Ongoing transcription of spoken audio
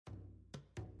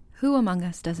Who among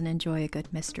us doesn't enjoy a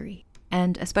good mystery?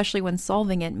 And especially when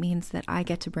solving it means that I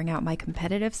get to bring out my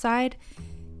competitive side,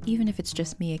 even if it's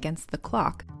just me against the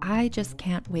clock. I just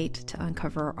can't wait to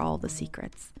uncover all the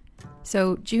secrets.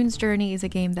 So June's Journey is a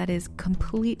game that is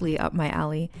completely up my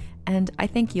alley, and I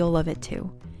think you'll love it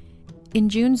too. In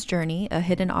June's Journey, a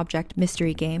hidden object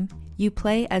mystery game, you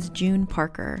play as June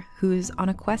Parker, who's on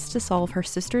a quest to solve her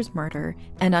sister's murder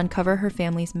and uncover her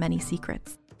family's many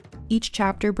secrets. Each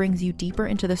chapter brings you deeper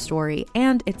into the story,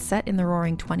 and it's set in the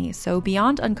Roaring '20s, so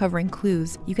beyond uncovering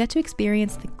clues, you get to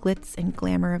experience the glitz and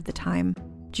glamour of the time.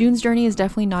 June's Journey is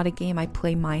definitely not a game I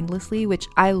play mindlessly, which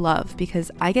I love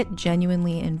because I get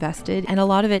genuinely invested, and a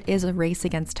lot of it is a race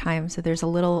against time, so there's a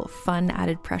little fun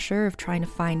added pressure of trying to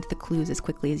find the clues as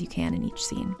quickly as you can in each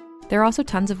scene. There are also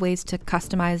tons of ways to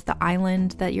customize the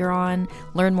island that you're on,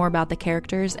 learn more about the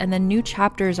characters, and then new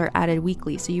chapters are added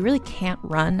weekly, so you really can't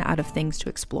run out of things to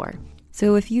explore.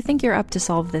 So if you think you're up to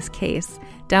solve this case,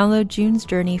 download June's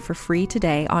Journey for free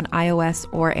today on iOS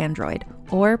or Android,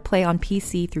 or play on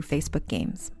PC through Facebook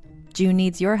Games. June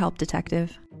needs your help,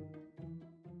 detective.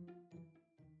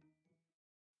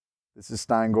 This is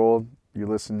Steingold. You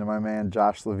listen to my man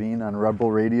Josh Levine on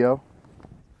Rebel Radio.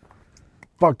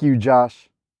 Fuck you, Josh.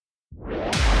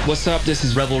 What's up? This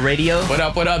is Rebel Radio. What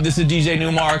up? What up? This is DJ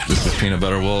Newmark. This is Peanut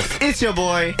Butter Wolf. It's your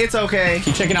boy. It's okay.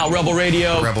 Keep checking out Rebel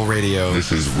Radio. Rebel Radio.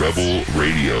 This is Rebel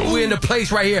Radio. We're in the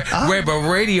place right here. Rebel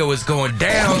Radio is going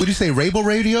down. What did you say, Rebel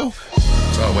Radio?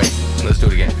 Oh, wait. Let's do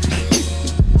it again.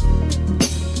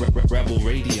 Rebel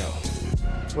Radio.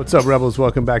 What's up, Rebels?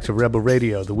 Welcome back to Rebel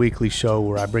Radio, the weekly show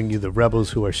where I bring you the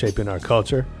rebels who are shaping our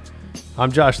culture.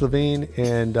 I'm Josh Levine,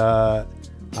 and I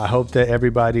hope that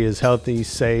everybody is healthy,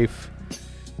 safe,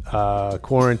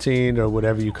 quarantined, or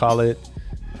whatever you call it,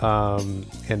 and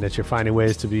that you're finding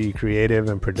ways to be creative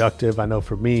and productive. I know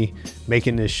for me,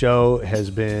 making this show has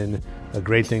been a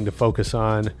great thing to focus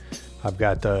on. I've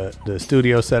got the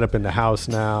studio set up in the house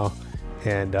now,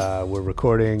 and we're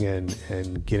recording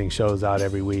and getting shows out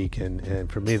every week, and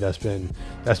for me that's been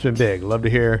big. Love to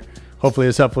hear. Hopefully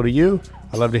it's helpful to you.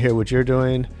 I love to hear what you're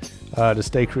doing to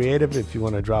stay creative. If you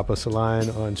want to drop us a line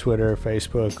on Twitter,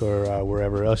 Facebook, or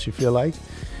wherever else you feel like.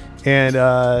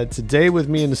 And today with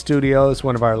me in the studio is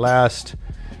one of our last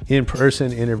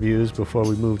in-person interviews before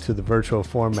we move to the virtual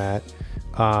format.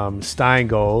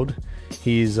 Steingold.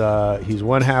 He's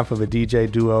one half of a DJ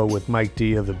duo with Mike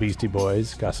D of the Beastie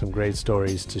Boys. Got some great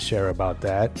stories to share about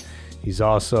that. He's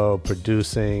also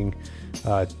producing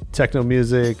techno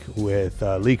music with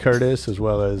Lee Curtis as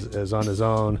well as on his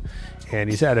own.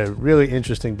 And he's had a really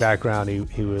interesting background.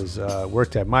 He was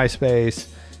worked at MySpace,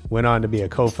 went on to be a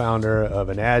co-founder of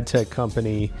an ad tech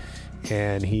company,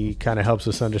 and he kind of helps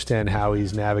us understand how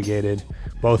he's navigated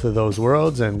both of those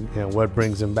worlds and what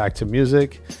brings him back to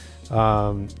music,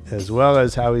 as well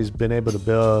as how he's been able to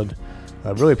build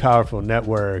a really powerful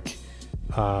network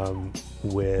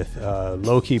with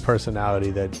low-key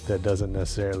personality that doesn't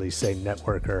necessarily say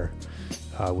networker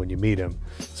when you meet him.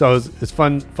 So it's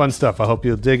fun stuff. I hope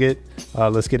you'll dig it.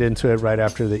 Let's get into it right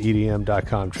after the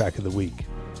EDM.com track of the week.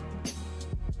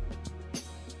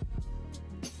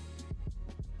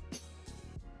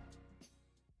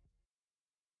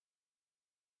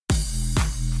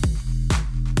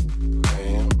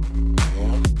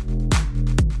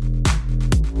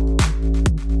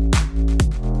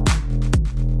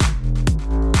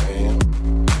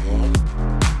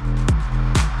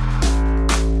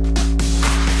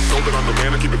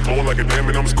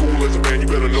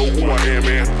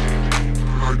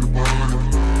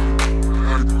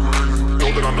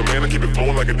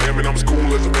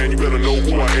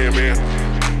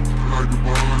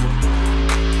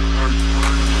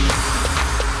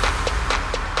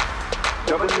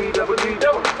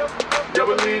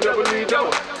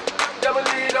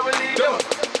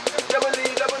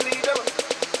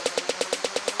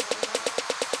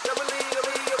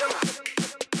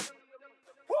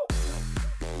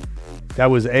 That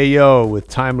was Ayo with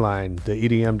Timeline, the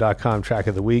EDM.com track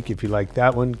of the week. If you like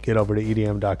that one, get over to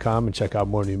EDM.com and check out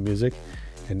more new music.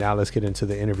 And now let's get into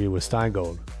the interview with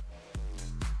Steingold.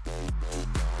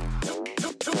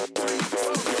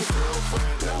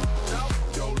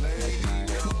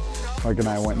 Mike and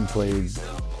I went and played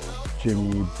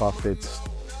Jimmy Buffett's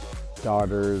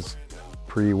daughter's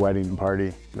pre-wedding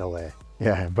party. No way.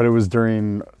 Yeah, but it was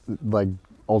during like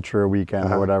Ultra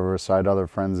weekend or whatever, so I had other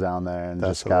friends down there and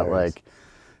That's just got hilarious.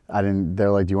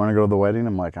 they're like, do you want to go to the wedding?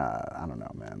 I'm like, I don't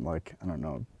know, man. Like, I don't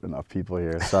know enough people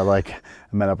here. So I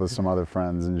met up with some other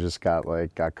friends and just got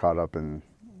caught up in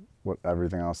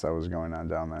everything else that was going on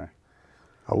down there.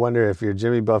 I wonder if you're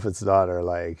Jimmy Buffett's daughter,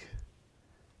 like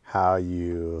how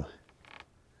you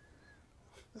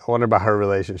I wonder about her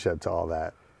relationship to all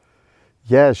that.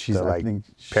 Yeah, she's The, I like, think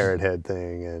parrot head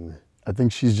thing. And I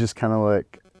think she's just kind of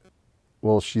like,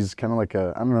 well, she's kind of like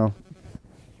a, I don't know,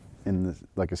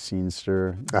 like a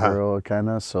scenester girl kind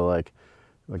of. So like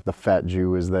the fat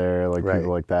Jew is there, like Right.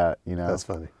 people like that, you know. that's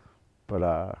funny. But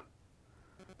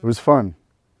it was fun.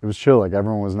 It was chill. Like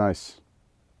everyone was nice.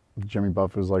 Jimmy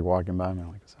Buffett was like walking by me. I'm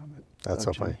like, That's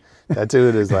up, so funny. Jimmy?" That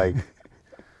dude is like,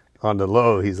 on the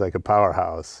low, he's like a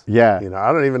powerhouse. Yeah. You know,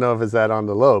 I don't even know if it's that on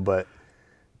the low, but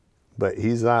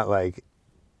he's not like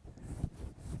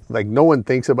no one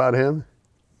thinks about him.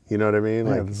 You know what I mean?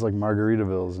 Yeah, Like, there's like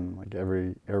Margaritavilles in like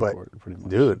every airport, pretty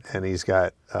much. dude, and he's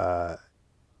got, they're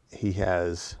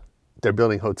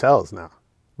building hotels now.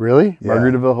 Really? Yeah.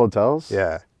 Margaritaville hotels?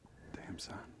 Yeah. Damn,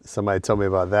 son. Somebody told me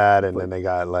about that, and then they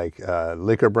got like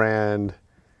liquor brand.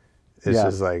 It's Yeah.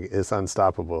 just like, it's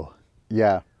unstoppable.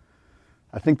 Yeah.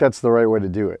 I think that's the right way to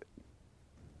do it.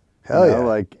 Hell You know, yeah.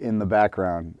 like in the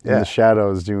background, in Yeah. the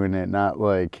shadows doing it, not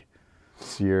like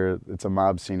it's a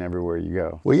mob scene everywhere you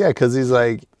go. Well, yeah, because he's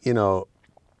like, you know,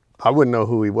 I wouldn't know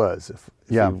who he was if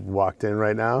Yeah. he walked in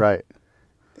right now. Right.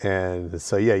 And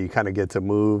so, yeah, you kind of get to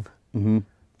move, Mm-hmm.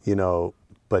 you know,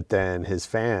 but then his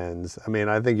fans, I mean,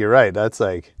 I think you're right. That's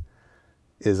like,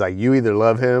 is like you either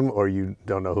love him or you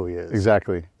don't know who he is.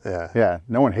 Exactly. Yeah. Yeah.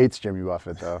 No one hates Jimmy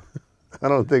Buffett though. I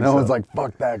don't think No so. one's like,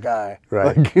 fuck that guy.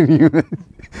 Right. Like, you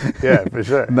yeah, for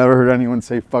sure. never heard anyone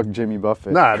say fuck Jimmy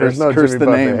Buffett. Nah, there's no curse Jimmy the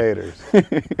Buffett name. haters.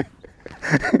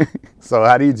 So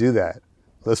how do you do that?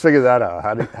 Let's figure that out.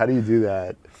 How do you do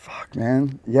that? Fuck,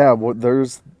 man. Yeah, well,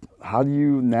 how do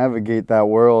you navigate that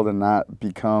world and not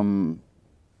become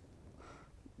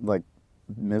like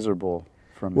miserable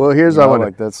from it? Well, here's You what I know, wanna-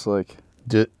 like that's like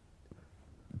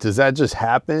Does that just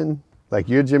happen? Like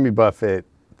you're Jimmy Buffett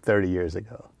 30 years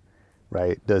ago,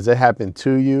 right? Does it happen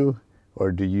to you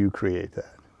or do you create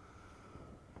that?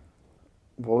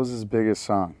 what was his biggest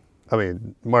song? I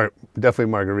mean,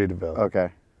 definitely Margaritaville.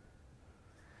 Okay.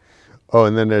 Oh,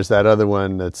 and then there's that other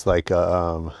one that's like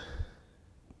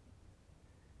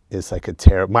it's like a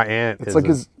terrible. My aunt It's like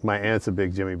my aunt's a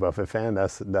big Jimmy Buffett fan.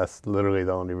 That's literally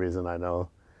the only reason I know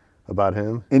about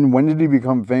him. And when did he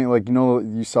become famous? Like, you know,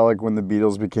 you saw like when the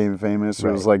Beatles became famous, it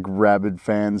was Right. like rabid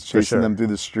fans chasing sure. them through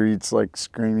the streets, like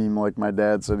screaming. Like my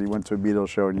dad said, he went to a Beatles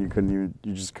show and you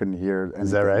just couldn't hear anything.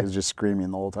 Is that right? He was just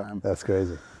screaming the whole time That's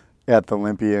crazy. at the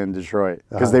Olympia in Detroit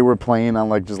because Uh-huh. they were playing on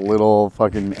like just little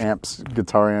fucking amps,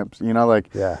 guitar amps. You know, like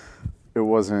Yeah, it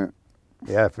wasn't.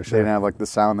 yeah, for They sure. didn't have like the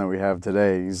sound that we have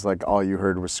today. He's like all you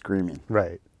heard was screaming.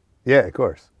 Right. Yeah, of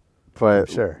course. But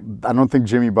Sure. I don't think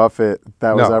Jimmy Buffett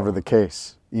that was No. ever the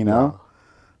case. You know, No.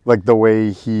 like the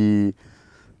way he.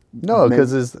 No,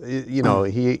 because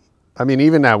I mean,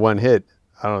 even that one hit,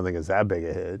 I don't think it's that big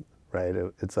a hit, right?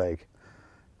 It's like,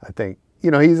 I think,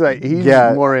 he's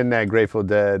Yeah. more in that Grateful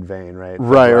Dead vein, right?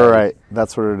 Right, Like, right.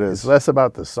 That's what it It's is. less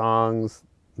about the songs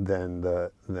than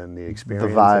the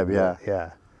experience. vibe, and yeah.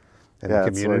 yeah. And Yeah, the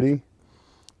it's like- community.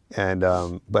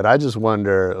 And, but I just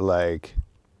wonder, like,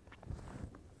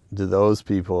 do those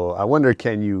people, I wonder,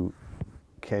 can you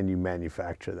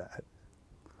manufacture that?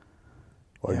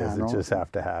 Or Yeah, does I it don't- just have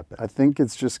to happen? I think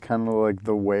it's just kind of like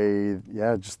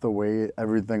just the way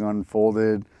everything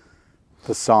unfolded,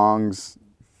 the songs,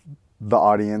 the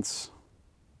audience,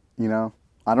 you know?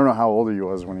 I don't know how old he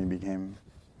was when he became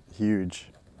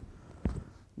huge,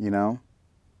 you know?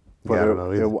 But Yeah, I don't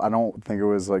know either. I don't think it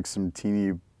was like some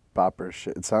teeny bopper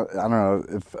shit. I don't know.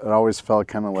 It always felt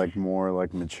kind of like more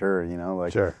like mature, you know?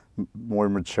 Like Sure. more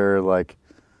mature, like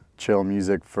chill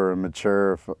music for a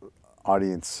mature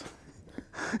audience.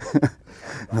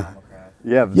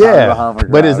 Yeah, the Time of the Hummer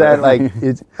but is crowd. that like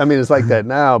it's? I mean, it's like that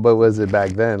now, but was it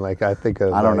back then? Like I think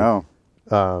of. I don't know.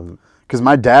 know. Because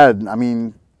my dad,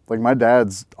 my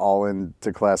dad's all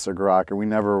into classic rock, and we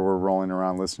never were rolling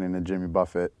around listening to Jimmy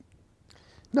Buffett.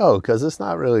 No, because it's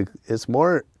not really. It's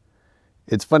more.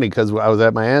 It's funny because I was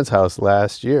at my aunt's house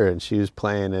last year, and she was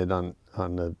playing it on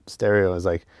the stereo. It's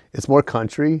like it's more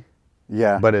country,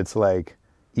 Yeah, but it's like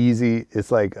easy.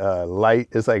 It's like light.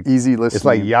 It's like easy listening. It's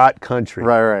like yacht country.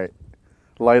 right.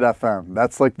 Light FM.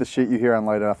 That's like the shit you hear on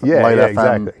Light FM. Yeah, Light yeah,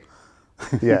 FM.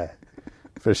 exactly. Yeah,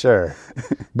 for sure.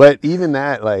 But even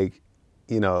that, like,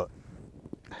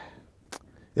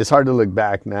 it's hard to look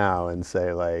back now and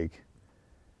say like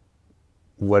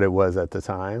what it was at the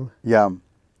time. Yeah,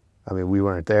 I mean, we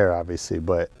weren't there, obviously,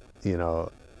 but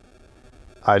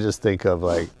I just think of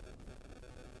like,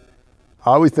 I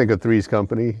always think of Three's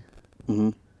Company,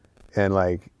 and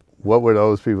like, what were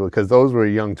those people? Because those were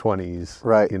young 20s,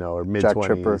 Right. Or mid Jack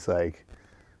Tripper. 20s, like,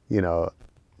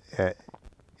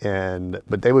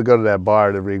 but they would go to that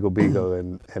bar, the Regal Beagle,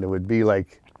 and it would be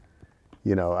like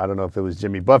you know, I don't know if it was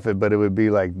Jimmy Buffett, but it would be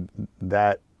like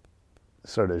that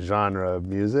sort of genre of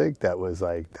music that was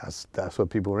like, that's what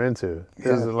people were into.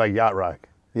 This is like yacht rock.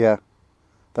 Yeah,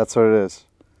 that's what it is.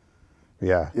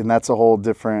 Yeah. And that's a whole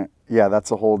different,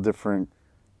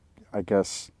 I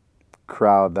guess,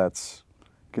 crowd that's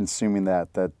consuming that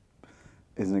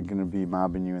isn't going to be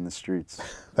mobbing you in the streets.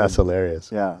 That's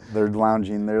hilarious. Yeah, they're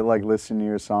lounging, they're like listening to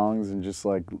your songs and just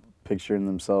like picturing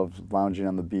themselves lounging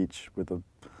on the beach with a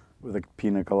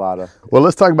pina colada. Well,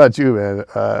 let's talk about you, man.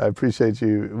 I appreciate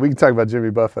you. We can talk about Jimmy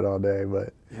Buffett all day,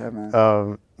 but yeah, man.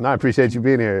 No, I appreciate you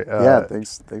being here. Yeah,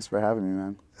 thanks for having me,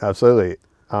 man. Absolutely.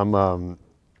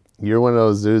 You're one of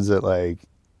those dudes that like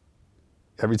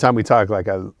every time we talk, like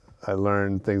I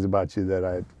learn things about you that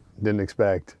I didn't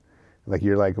expect. Like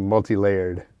you're like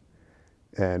multi-layered,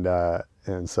 and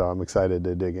so I'm excited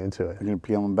to dig into it. You're gonna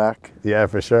peel them back? Yeah,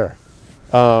 for sure.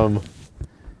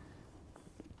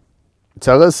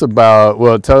 Tell us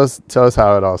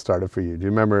how it all started for you. Do you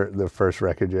remember the first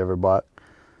record you ever bought?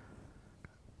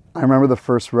 I remember the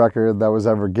first record that was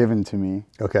ever given to me.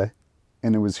 Okay.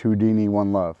 And it was Houdini,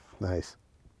 One Love. Nice.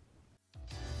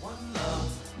 One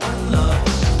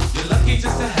love, you're lucky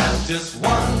just to have just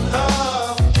one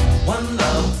love, one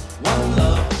love, one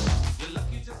love, you're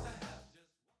lucky just to have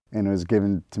just. And it was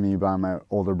given to me by my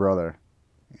older brother.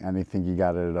 And I think he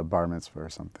got it at a bar mitzvah or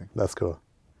something. That's cool.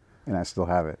 And I still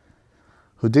have it.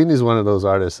 Houdini's one of those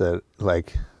artists that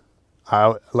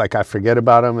I forget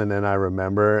about them and then I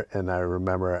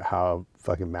remember how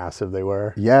fucking massive they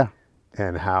were. Yeah.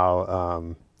 And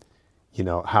how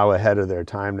how ahead of their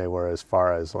time they were as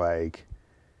far as like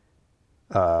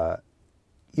it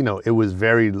was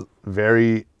very,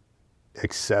 very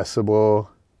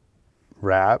accessible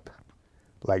rap,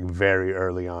 like very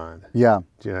early on. Yeah.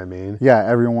 Do you know what I mean? Yeah,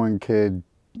 everyone could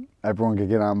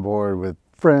get on board with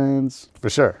Friends. For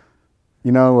sure.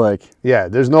 You know, like... Yeah,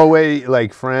 there's no way,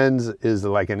 like, Friends is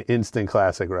like an instant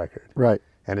classic record. Right.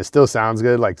 And it still sounds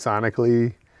good, like,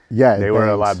 sonically. Yeah, they were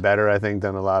a lot better, I think,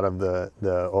 than a lot of the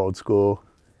old school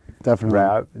definitely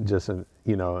rap, just in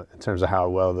terms of how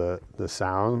well the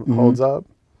sound holds up.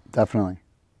 Definitely.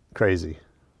 Crazy.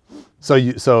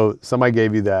 So somebody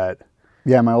gave you that.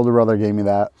 Yeah, my older brother gave me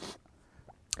that.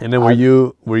 And then were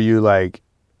you like,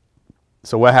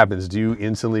 so what happens? Do you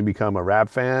instantly become a rap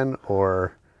fan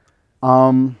or?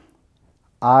 My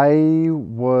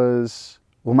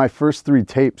first 3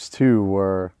 tapes too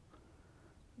were,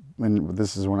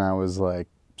 this is when I was like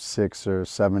 6 or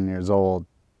 7 years old.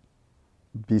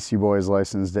 BC Boys,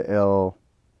 License to Ill,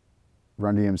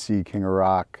 Run DMC, King of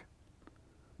Rock,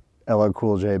 LL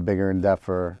Cool J, Bigger and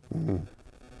Deffer. Mm-hmm.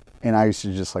 And I used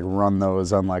to just like run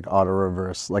those on like auto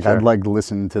reverse. Like sure. I'd like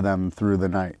listen to them through the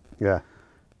night. Yeah.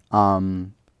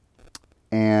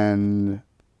 And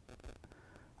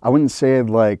I wouldn't say it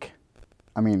like,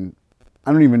 I don't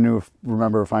even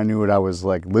remember if I knew what I was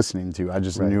like listening to. I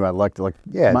just knew I liked it. Like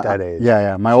at that age.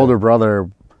 Yeah. My older brother,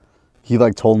 he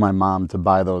like told my mom to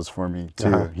buy those for me too.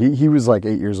 Uh-huh. He was like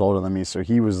 8 years older than me, so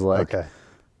he was like,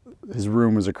 his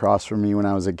room was across from me when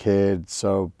I was a kid.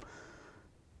 So,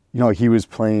 he was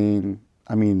playing,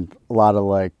 a lot of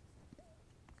like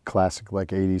classic like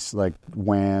 80s, like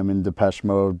Wham and Depeche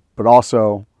Mode, but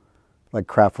also like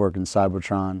Kraftwerk and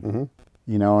Cybertron,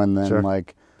 and then sure.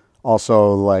 like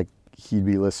also like he'd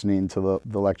be listening to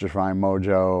the Electrifying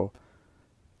Mojo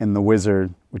and The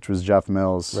Wizard, which was Jeff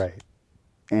Mills. Right.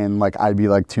 And like I'd be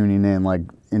like tuning in, like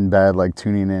in bed, like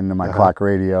tuning into my clock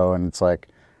radio, and it's like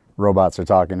robots are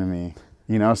talking to me,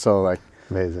 so like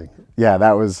amazing. Yeah,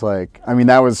 that was like,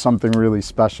 that was something really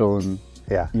special, and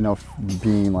yeah,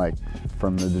 being like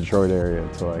from the Detroit area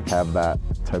to like have that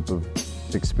type of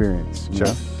experience.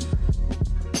 Sure.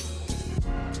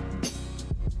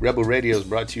 Rebel Radio is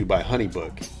brought to you by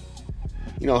HoneyBook.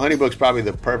 HoneyBook's probably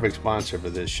the perfect sponsor for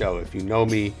this show. If you know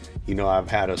me, I've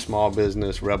had a small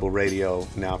business, Rebel Radio,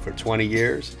 now for 20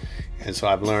 years. And so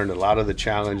I've learned a lot of the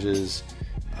challenges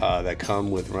that come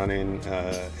with running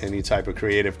any type of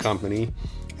creative company.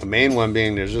 The main one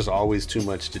being there's just always too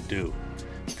much to do.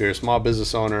 If you're a small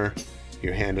business owner,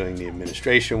 you're handling the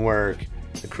administration work,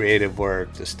 the creative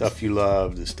work, the stuff you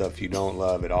love, the stuff you don't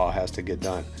love, it all has to get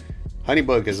done.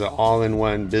 HoneyBook is an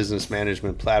all-in-one business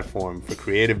management platform for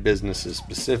creative businesses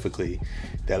specifically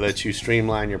that lets you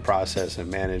streamline your process and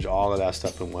manage all of that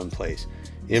stuff in one place.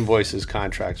 Invoices,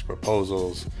 contracts,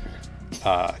 proposals,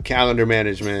 calendar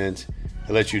management.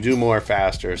 It lets you do more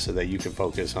faster so that you can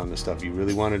focus on the stuff you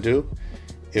really want to do.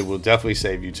 It will definitely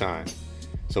save you time.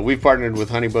 So we've partnered with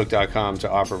honeybook.com to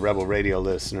offer Rebel Radio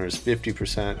listeners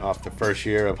 50% off the first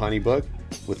year of HoneyBook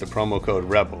with the promo code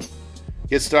REBEL.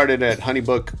 Get started at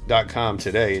honeybook.com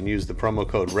today and use the promo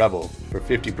code REBEL for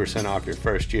 50% off your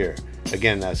first year.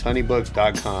 Again, that's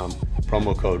honeybook.com,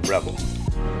 promo code REBEL.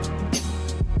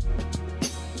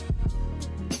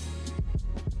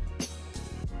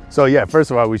 So yeah,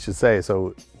 first of all, we should say,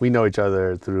 so we know each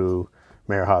other through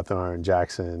Mayor Hawthorne,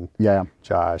 Jackson, Yeah.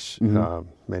 Josh,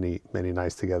 many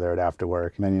nights together at After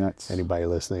Work. Many nights. Anybody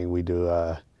listening, we do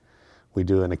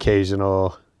an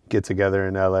occasional get together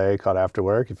in LA called After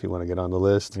Work. If you want to get on the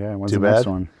list, Yeah. When's too the bad. next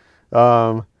one?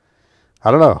 I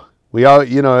don't know. We all,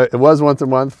 it was once a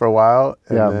month for a while,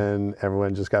 and Yeah. then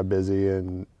everyone just got busy,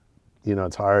 and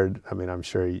it's hard. I mean, I'm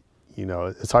sure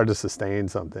it's hard to sustain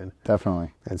something,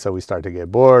 Definitely. and so we start to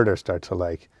get bored or start to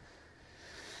like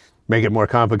make it more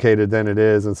complicated than it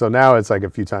is, and so now it's like a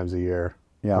few times a year.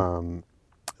 Yeah.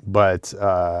 But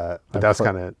that's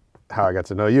kind of how I got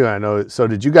to know you. I know. So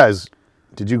did you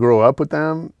grow up with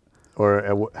them,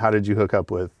 or how did you hook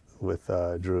up with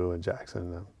Drew and Jackson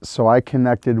and them? So I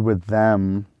connected with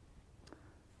them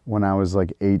when I was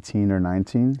like 18 or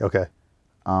 19. Okay.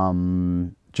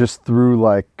 Just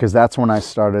through because that's when I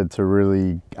started to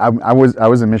really. I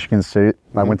was in Michigan State.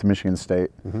 I went to Michigan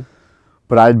State,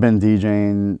 but I'd been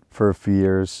DJing for a few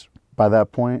years by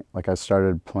that point. Like I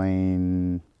started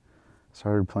playing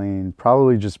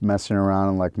probably just messing around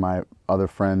in like my other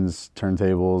friends'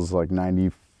 turntables, like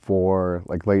 '94,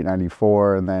 like late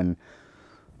 '94, and then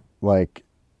like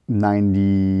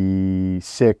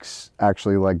 '96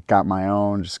 actually like got my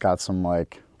own. Just got some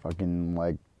like fucking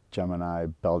like Gemini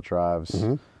belt drives,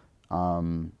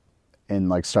 and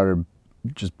like started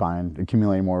just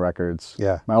accumulating more records.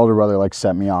 Yeah. My older brother like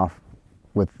sent me off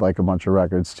with like a bunch of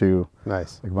records too,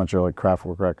 Nice. like a bunch of like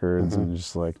Kraftwerk records and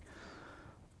just like,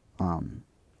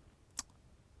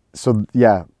 so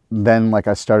yeah. Then like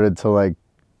I started to like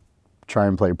try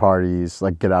and play parties,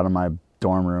 like get out of my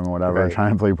dorm room or whatever, Right. try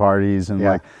and play parties, and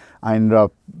Yeah. like I ended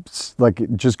up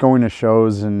like just going to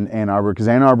shows in Ann Arbor, because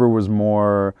Ann Arbor was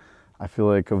more, I feel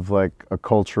like, of like a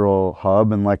cultural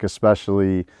hub, and like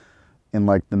especially in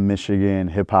like the Michigan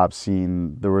hip hop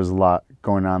scene, there was a lot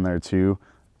going on there too.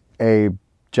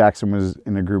 Jackson was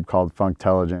in a group called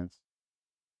Funktelligence.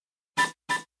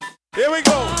 Here we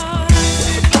go.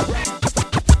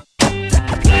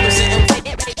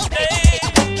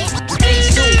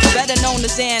 Better known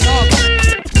as Ann Arbor.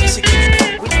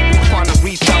 Trying to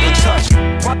reach out and touch.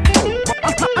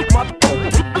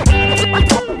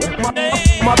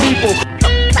 My people.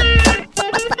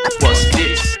 What's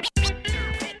this?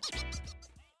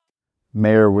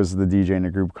 Mayor was the DJ in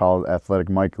a group called Athletic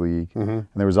Mike League, and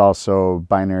there was also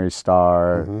Binary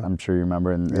Star. I'm sure you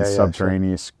remember, and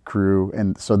Subterraneous Crew,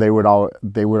 and so they would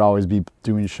always be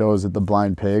doing shows at the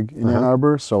Blind Pig in Ann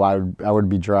Arbor. So I would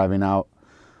be driving out,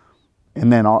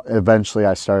 and then eventually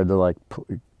I started to like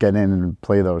get in and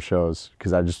play those shows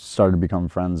because I just started to become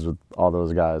friends with all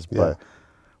those guys. But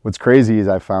what's crazy is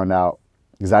I found out,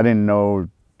 because I didn't know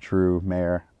Drew,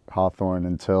 Mayor, Hawthorne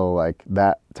until like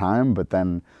that time, but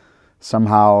then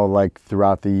somehow, like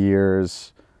throughout the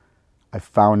years, I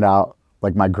found out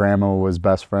like my grandma was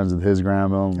best friends with his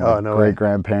grandma. And my great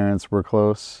grandparents were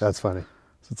close. That's funny.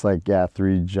 So it's like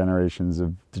 3 generations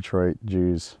of Detroit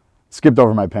Jews. Skipped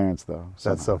over my parents though.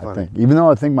 That's so funny. I think. Even though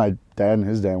I think my dad and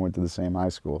his dad went to the same high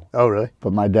school. Oh, really?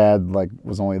 But my dad like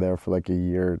was only there for like a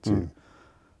year or two.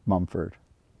 Mumford.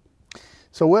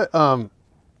 So what?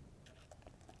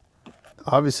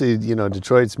 Obviously,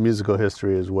 Detroit's musical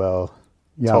history is well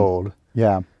told.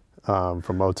 Yeah. From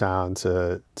Motown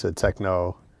to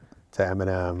techno to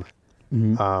Eminem.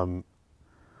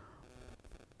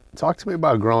 Talk to me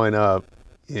about growing up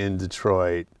in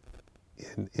Detroit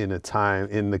in a time,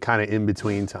 in the kind of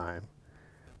in-between time,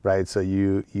 right? So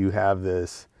you have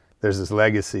there's this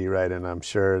legacy, right? And I'm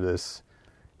sure this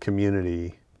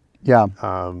community. Yeah.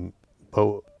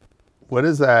 But what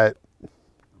is that?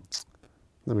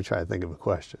 Let me try to think of a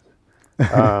question.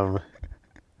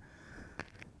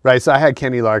 Right, so I had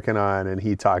Kenny Larkin on, and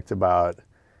he talked about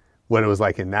what it was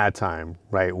like in that time,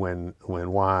 right? When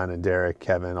Juan and Derek,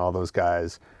 Kevin, all those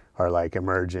guys are like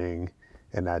emerging,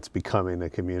 and that's becoming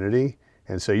a community.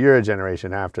 And so you're a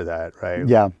generation after that, right?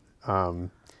 Yeah.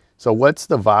 So what's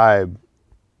the vibe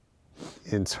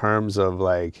in terms of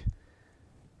like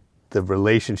the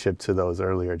relationship to those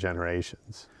earlier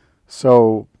generations?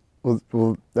 So,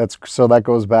 that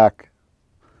goes back.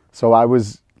 So I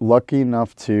was lucky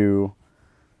enough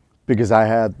because I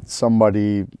had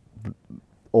somebody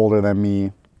older than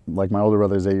me, like my older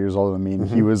brother's 8 years older than me, and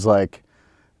he was like,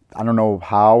 I don't know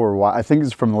how or why. I think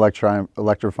it's from Electrifying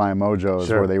Mojos,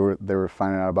 where they were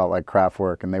finding out about like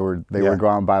Kraftwerk, and they would go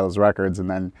out and buy those records and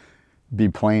then be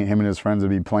playing. Him and his friends would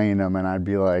be playing them, and I'd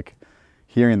be like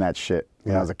hearing that shit,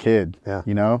 when I was a kid. Yeah.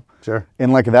 You know? Sure.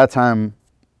 And like at that time,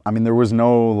 I mean, there was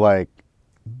no like,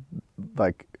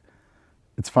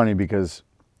 it's funny because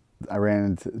I ran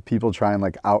into people trying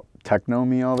like out techno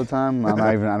me all the time.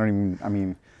 I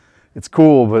mean, it's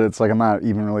cool, but it's like I'm not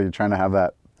even really trying to have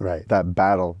that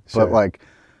battle. Sure. But like,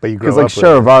 But you grow because like up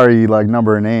with Charivari, like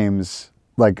Number of Names,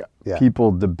 like Yeah.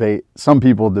 some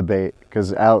people debate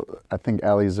because I think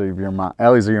Alleys Are Your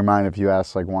Mind if you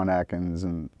ask like Juan Atkins,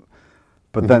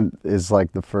 but then is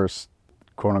like the first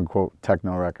quote unquote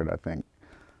techno record, I think.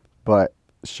 But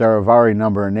Charivari,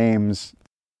 Number of Names.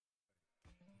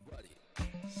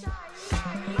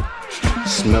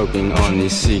 Smoking on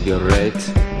his cigarette,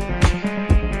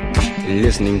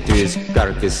 listening to his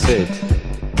car cassette,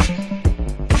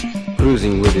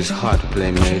 cruising with his hot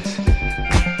playmate,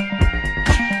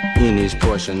 in his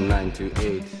Porsche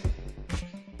 928.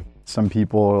 Some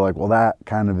people are like, well, that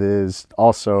kind of is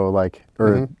also like,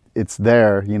 or it's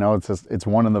there, you know, it's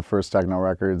one of the first techno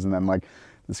records. And then like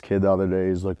this kid the other day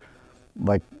is like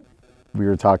we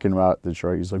were talking about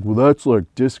Detroit. He's like, well, that's like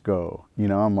disco, you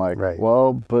know. I'm like,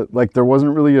 well, but like there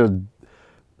wasn't really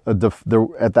there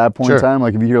at that point in time.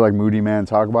 Like if you hear like Moody Man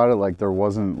talk about it, like there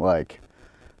wasn't like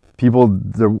it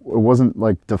wasn't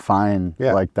like defined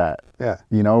like that. Yeah.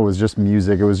 You know, it was just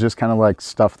music. It was just kind of like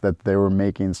stuff that they were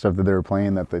making, stuff that they were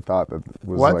playing that they thought that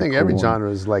was. Well, I like, think cool. every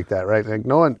genre is like that, right? Like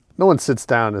no one sits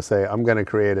down and say, I'm going to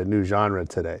create a new genre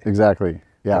today. Exactly.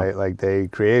 Yeah. Right? Like they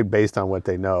create based on what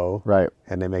they know. Right.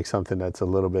 And they make something that's a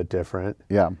little bit different.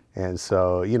 Yeah. And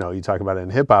so, you know, you talk about it in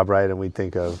hip hop, right? And we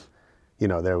think of, you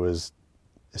know,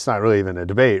 it's not really even a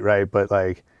debate, right? But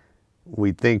like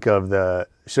we think of the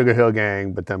Sugar Hill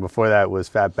Gang, but then before that was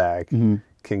Fatback,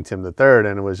 King Tim III,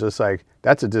 and it was just like,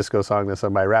 that's a disco song that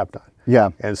somebody rapped on. Yeah.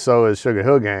 And so is Sugar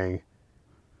Hill Gang,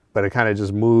 but it kind of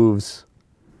just moves,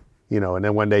 you know, and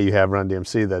then one day you have Run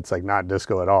DMC that's like not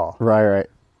disco at all. Right.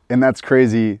 And that's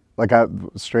crazy. Like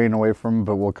I'm straying away from,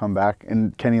 but we'll come back.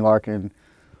 And Kenny Larkin,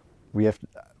 I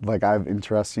have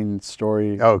interesting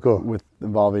story. Oh, cool. With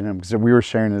involving him because we were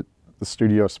sharing the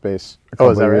studio space a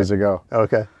couple of years ago. Oh,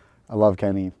 okay. I love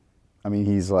Kenny. I mean,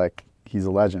 he's a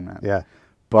legend, man. Yeah.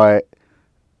 But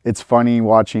it's funny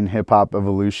watching hip hop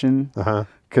evolution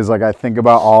because like I think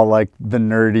about all like the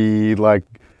nerdy like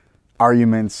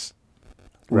arguments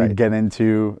we get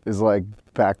into is like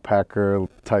backpacker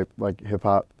type like hip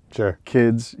hop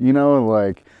kids, you know,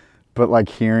 like, but like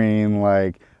hearing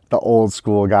like the old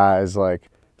school guys like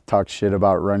talk shit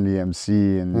about Run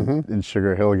DMC and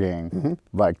Sugar Hill Gang,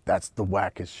 like that's the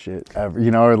wackest shit ever,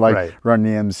 you know, or like Run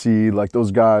DMC, like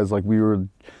those guys, like we were,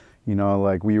 you know,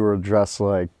 like we were dressed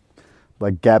like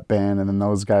Gap Band, and then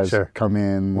those guys come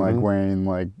in like wearing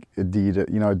like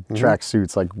Adidas, you know, track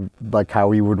suits, like how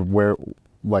we would wear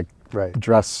like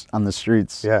dress on the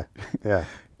streets. Yeah.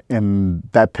 And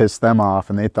that pissed them off,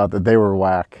 and they thought that they were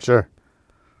whack. Sure,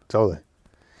 totally.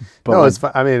 But no, like, it's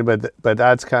fun. I mean, but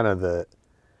that's kind of the,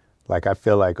 like I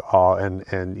feel like all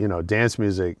and you know, dance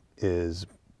music is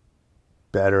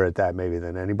better at that maybe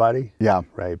than anybody. Yeah.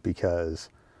 Right, because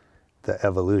the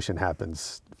evolution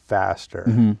happens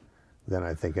faster than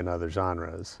I think in other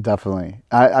genres. Definitely,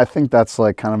 I think that's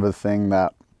like kind of a thing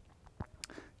that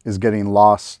is getting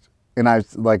lost. And I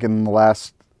like in the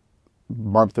last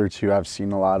month or two, I've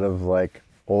seen a lot of like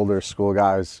older school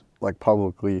guys like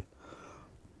publicly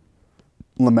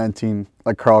lamenting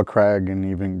like Carl Craig and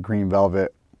even Green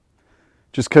Velvet,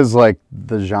 just because like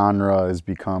the genre has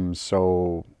become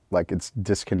so like it's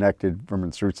disconnected from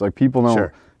its roots. Like people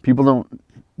don't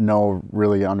know,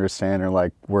 really understand or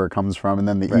like where it comes from. And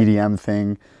then the EDM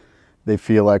thing, they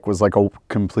feel like was like a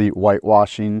complete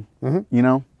whitewashing, you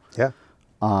know? Yeah.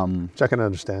 Which I can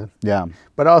understand. Yeah.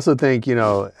 But I also think, you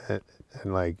know,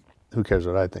 and like, who cares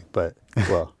what I think? But,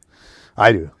 well,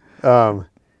 I do.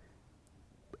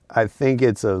 I think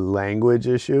it's a language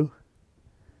issue,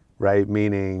 right?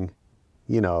 Meaning,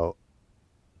 you know,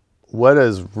 what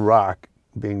does rock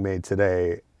being made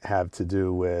today have to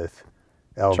do with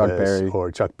Elvis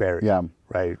or Chuck Berry? Yeah.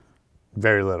 Right?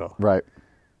 Very little. Right.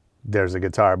 There's a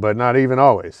guitar, but not even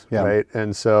always. Yeah. Right?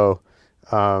 And so,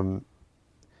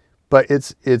 but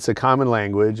it's a common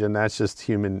language, and that's just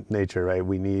human nature, right?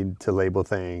 We need to label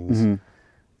things,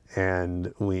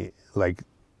 and we like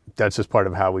that's just part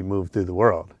of how we move through the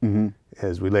world.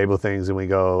 Is we label things and we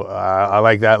go, I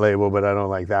like that label, but I don't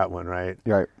like that one, right?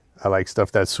 Right. I like stuff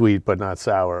that's sweet but not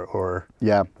sour, or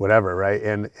whatever, right?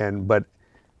 And but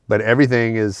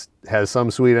everything has some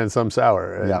sweet and some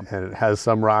sour, and it has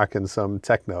some rock and some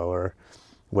techno or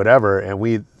whatever, and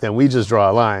we just draw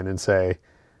a line and say,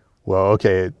 well,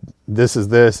 okay, this is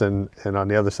this, and on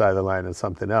the other side of the line is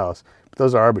something else. But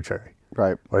those are arbitrary,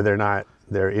 right? Or they're not.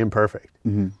 They're imperfect.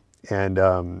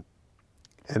 and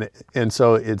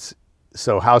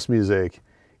so house music.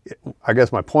 I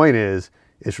guess my point is,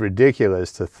 it's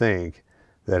ridiculous to think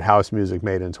that house music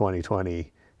made in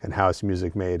 2020 and house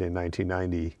music made in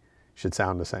 1990 should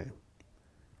sound the same,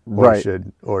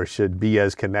 or should be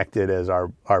as connected as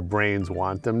our brains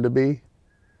want them to be.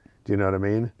 Do you know what I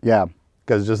mean? Yeah.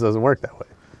 Because it just doesn't work that way.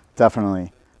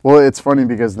 Definitely. Well, it's funny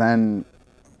because then,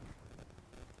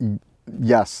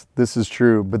 yes, this is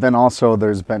true, but then also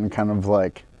there's been kind of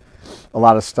like a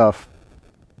lot of stuff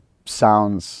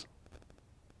sounds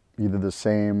either the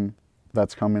same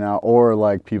that's coming out, or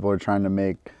like people are trying to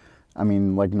make, I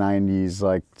mean, like 90s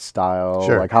like style,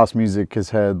 Sure. like house music has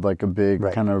had like a big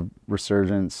Right. kind of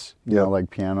resurgence, you know, like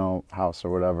piano house or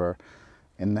whatever.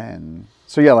 And then,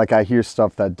 so yeah, like I hear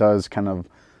stuff that does kind of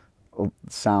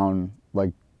sound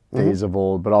like days of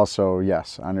old, but also,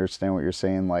 yes, I understand what you're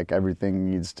saying. Like everything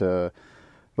needs to,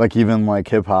 like even like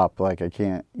hip hop, like I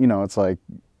can't, you know, it's like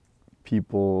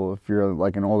people, if you're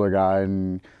like an older guy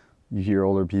and you hear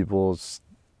older people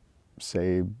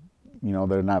say, you know,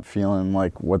 they're not feeling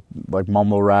like what, like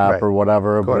mumble rap Right. or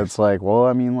whatever, but it's like, well,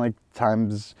 I mean, like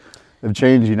times have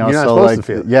changed, you know, You're not so supposed like, to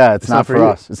feel it. yeah, it's not for you.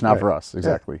 us. It's not Right. for us.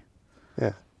 Exactly.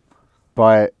 Yeah.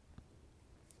 But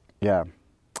yeah.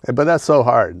 But that's so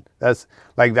hard. That's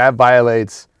like, that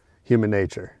violates human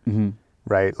nature,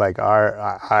 right? Like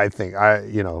I think,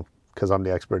 you know, because I'm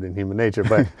the expert in human nature,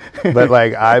 but but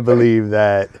like I believe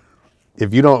that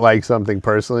if you don't like something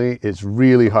personally, it's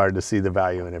really hard to see the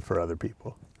value in it for other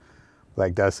people.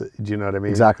 Like do you know what I mean?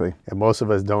 Exactly. And most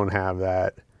of us don't have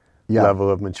that Yeah. level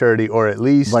of maturity, or at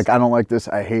least Like, I don't like this,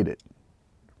 I hate it.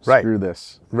 Right. Screw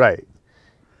this. Right.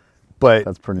 But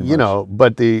That's pretty you much. know,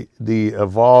 but the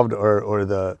evolved or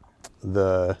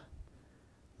the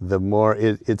more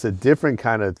it's a different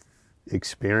kind of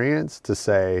experience to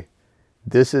say,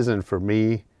 this isn't for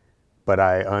me, but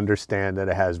I understand that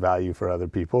it has value for other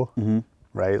people.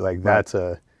 Right? Like that's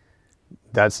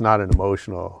not an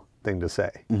emotional thing to say.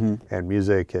 And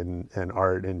music and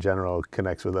art in general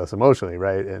connects with us emotionally,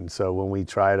 right? And so when we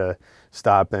try to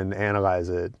stop and analyze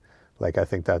it, like I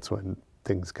think that's when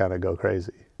things kind of go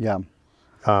crazy. Yeah.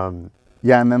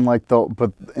 Yeah, and then like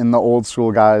but in the old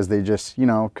school guys, they just, you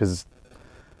know, because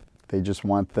they just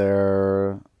want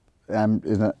their,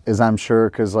 as I'm sure,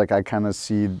 because like I kind of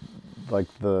see like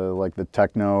the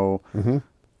techno,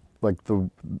 like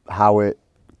how it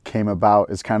came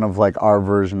about is kind of like our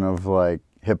version of like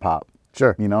hip hop.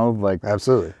 Sure. You know, like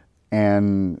Absolutely.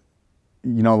 and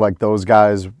you know, like those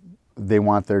guys, they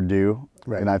want their due,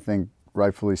 Right. and I think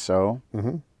rightfully so.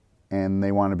 And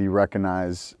they want to be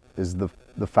recognized as the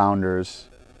founders.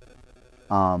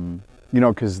 You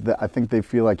know, because I think they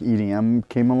feel like EDM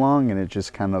came along and it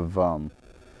just kind of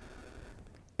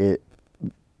it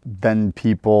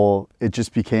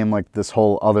just became like this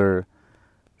whole other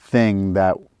thing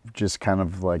that just kind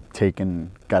of like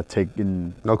got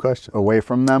taken No question. away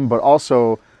from them. But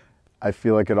also, I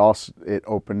feel like it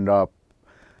opened up,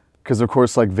 because of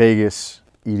course like Vegas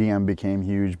EDM became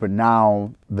huge, but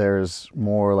now there's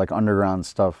more like underground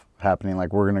stuff happening.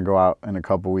 Like we're gonna go out in a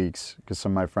couple weeks because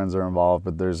some of my friends are involved,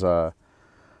 but there's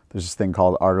this thing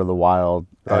called Art of the Wild.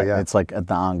 Oh, yeah. It's like at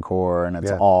the Encore, and it's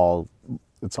Yeah. all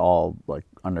like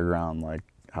underground, like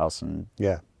house and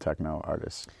Yeah. techno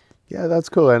artists. Yeah, that's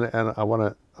cool, and I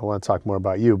want to talk more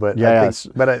about you, but Yeah, I yes.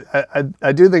 think, but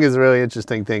I do think it's a really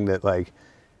interesting thing that, like,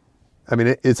 I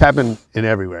mean, it's happened in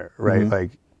everywhere, right?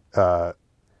 Like,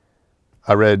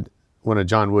 I read one of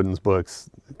John Wooden's books,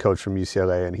 coach from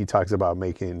UCLA, and he talks about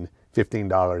making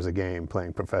 $15 a game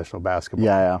playing professional basketball.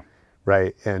 Yeah.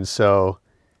 Right, and so,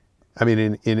 I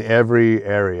mean, in every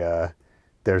area,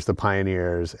 there's the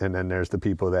pioneers, and then there's the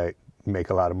people that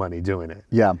make a lot of money doing it.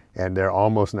 Yeah. And they're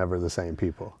almost never the same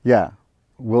people. Yeah.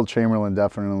 Wilt Chamberlain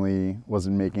definitely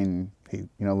wasn't making,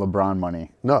 LeBron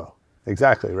money. No,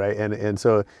 exactly, right? And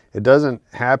so it doesn't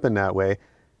happen that way.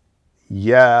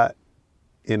 Yeah,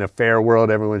 in a fair world,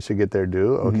 everyone should get their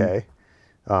due, okay.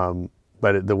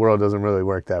 But the world doesn't really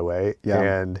work that way. Yeah.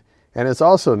 And it's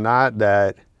also not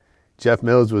that Jeff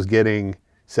Mills was getting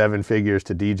 7 figures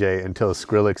to DJ until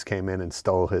Skrillex came in and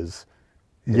stole his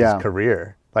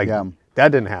career. Like, that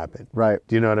didn't happen. Right.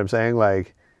 Do you know what I'm saying?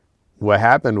 Like, what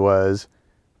happened was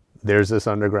there's this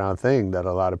underground thing that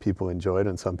a lot of people enjoyed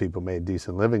and some people made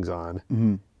decent livings on.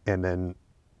 And then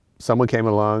someone came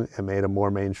along and made a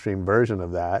more mainstream version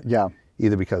of that. Yeah.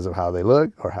 Either because of how they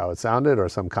look or how it sounded or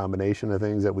some combination of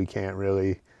things that we can't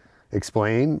really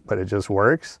explain, but it just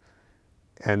works.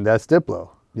 And that's Diplo.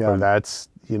 Yeah. Or that's,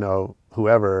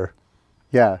 whoever.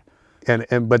 Yeah.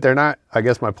 But they're not, I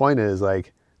guess my point is,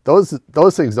 like, those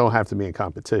things don't have to be in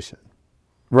competition.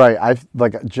 Right.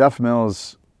 Like Jeff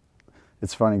Mills,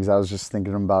 it's funny because I was just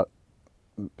thinking about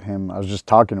him. I was just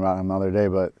talking about him the other day,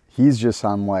 but he's just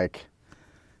on like,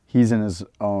 he's in his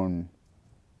own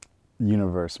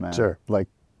universe, man. Sure. Like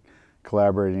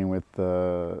collaborating with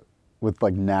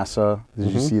like NASA.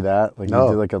 Did you see that? Like No.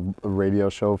 he did like a radio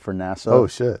show for NASA. Oh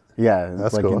shit. Yeah,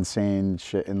 That's like cool. insane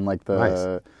shit. And like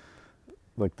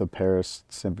like the Paris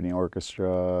Symphony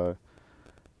Orchestra.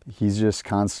 He's just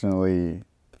constantly,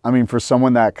 I mean, for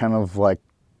someone that kind of like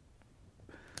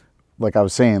I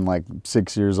was saying, like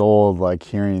 6 years old, like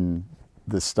hearing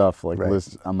this stuff, like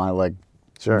Right. on my like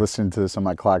Sure. listening to this on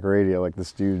my clock radio, like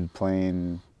this dude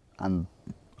playing on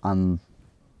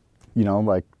you know,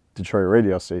 like Detroit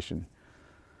radio station.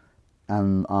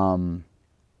 And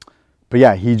but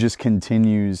yeah, he just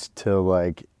continues to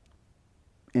like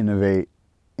innovate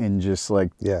and just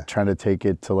like Yeah. trying to take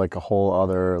it to like a whole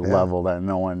other Yeah. level that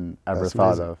no one ever That's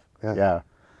thought amazing. of. Yeah. Yeah.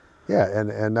 Yeah,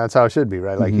 and that's how it should be,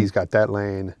 right? Like he's got that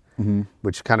lane,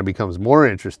 which kind of becomes more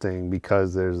interesting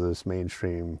because there's this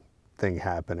mainstream thing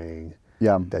happening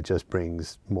Yeah, that just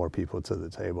brings more people to the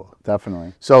table.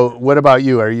 definitely. So what about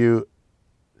you? Are you...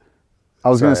 I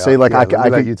was gonna Sorry, say like yeah, I let me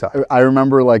let could, you talk. I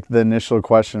remember like the initial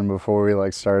question before we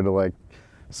like started to like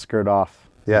skirt off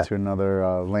Yeah. into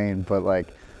another lane, but like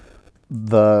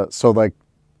the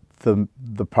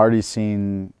party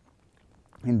scene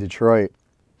in Detroit,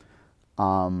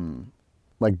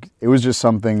 like it was just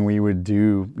something we would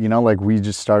do, you know, like we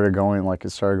just started going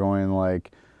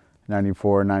like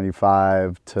 94,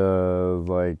 95 to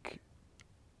like,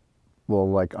 well,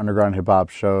 like underground hip hop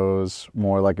shows,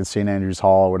 more like at St. Andrews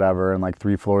Hall or whatever, and like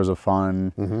 3 Floors of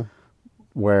Fun,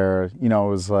 where, you know,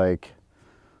 it was like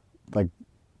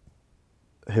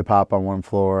hip hop on one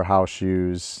floor, house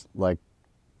shoes, like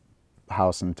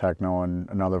house and techno on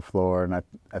another floor, and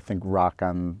I think rock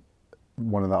on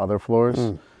one of the other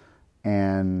floors,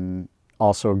 and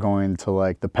also going to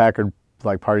like the Packard,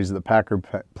 like parties at the Packard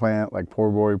plant, like poor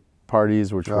boy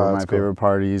parties, which were my that's cool. favorite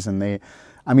parties, and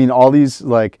I mean, all these,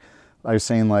 like I was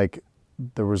saying, like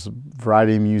there was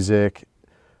variety of music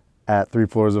at 3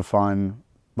 Floors of Fun,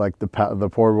 like the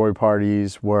poor boy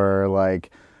parties were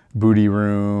like booty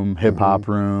room, hip hop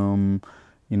room,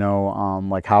 you know,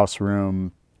 like house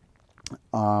room,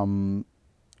 and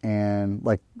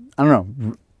like I don't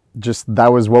know, just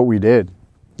that was what we did.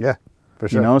 Yeah, for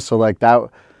sure. You know, so like that,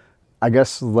 I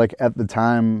guess like at the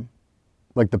time,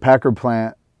 like the Packard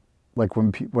plant, like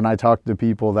when I talked to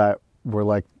people that were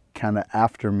like kind of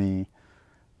after me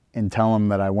and tell them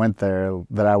that I went there,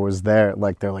 that I was there,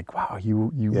 like they're like, wow,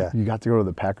 you got to go to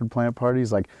the Packard plant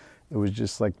parties? Like it was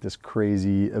just like this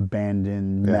crazy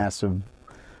abandoned massive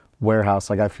warehouse.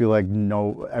 Like I feel like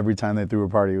every time they threw a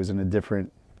party, it was in a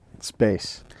different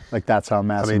space. Like that's how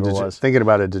massive it was. Thinking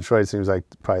about it, Detroit seems like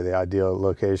probably the ideal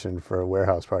location for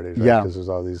warehouse parties, right? Yeah. Because there's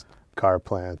all these car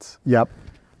plants. Yep.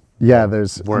 Yeah,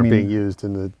 weren't being used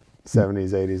in the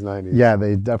 70s, 80s, 90s. Yeah,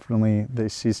 they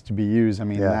ceased to be used. I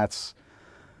mean,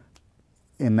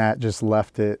 that just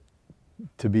left it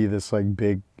to be this like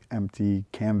big empty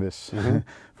canvas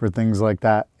for things like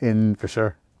that. And for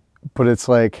sure. But it's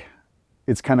like,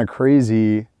 it's kind of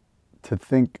crazy to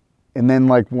think. And then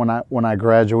like when I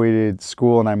graduated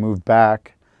school and I moved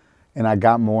back and I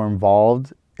got more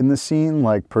involved in the scene,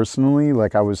 like personally,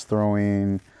 like I was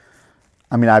throwing,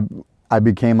 I mean, I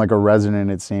became like a resident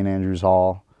at St. Andrews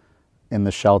Hall in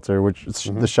the shelter, which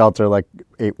the shelter, like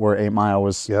where 8 Mile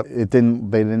was. Yep. They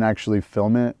didn't actually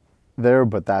film it there,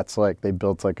 but that's like, they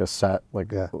built like a set,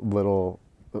 like little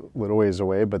ways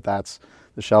away, but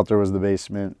the shelter was the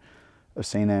basement of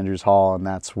St. Andrews Hall. And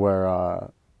that's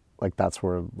where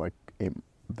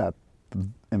that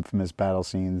infamous battle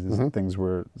scenes and things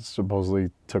were supposedly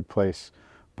took place.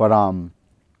 But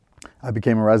I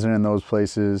became a resident in those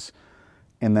places,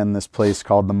 and then this place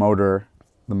called the Motor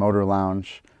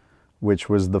Lounge, which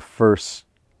was the first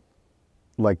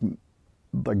like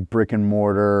brick and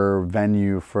mortar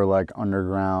venue for like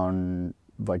underground,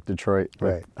 like Detroit,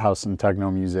 like house and techno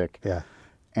music. Yeah.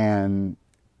 And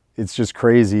it's just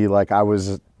crazy. Like I was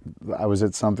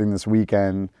at something this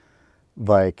weekend,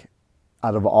 like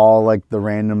out of all like the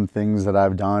random things that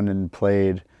I've done and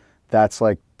played, that's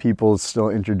like people still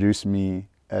introduce me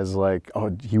as like,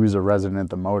 oh, he was a resident at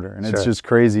the Motor. And it's just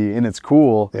crazy and it's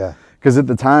cool. Yeah. Because at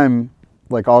the time,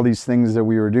 like all these things that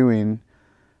we were doing,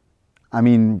 I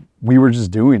mean, we were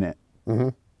just doing it.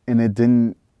 And it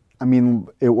didn't, I mean,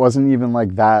 it wasn't even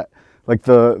like that. Like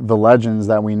the legends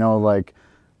that we know, like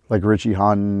Richie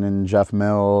Hawtin and Jeff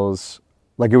Mills,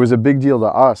 like it was a big deal to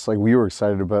us. Like we were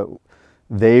excited about,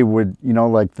 they would, you know,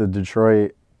 like the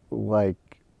Detroit, like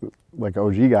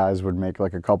OG guys would make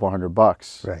like a couple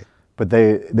 $100. Right. But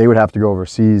they would have to go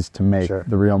overseas to make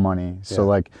the real money. So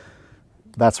like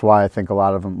that's why I think a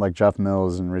lot of them, like Jeff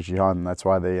Mills and Richie Hawtin, that's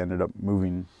why they ended up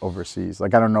moving overseas.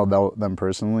 Like, I don't know them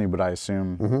personally, but I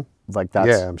assume like that's...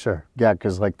 Yeah, I'm sure. Yeah,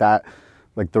 because like that,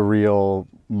 like the real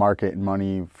market and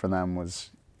money for them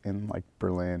was in like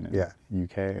Berlin and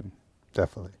UK. And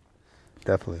Definitely.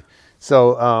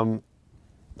 So,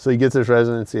 so you get this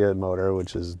residency at Motor,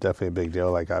 which is definitely a big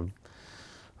deal. Like I've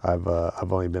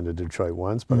only been to Detroit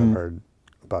once, but I've heard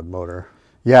about Motor.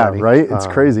 Yeah, plenty. right? It's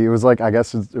crazy. It was like, I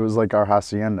guess it was like our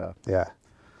hacienda. Yeah.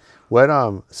 What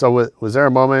so was there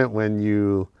a moment when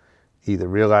you either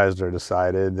realized or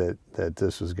decided that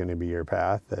this was going to be your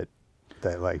path, that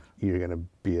like you're going to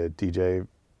be a DJ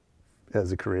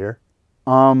as a career?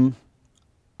 I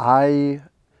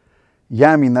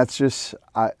mean, that's just,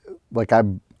 I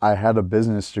had a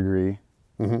business degree,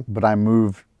 but I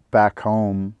moved back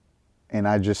home and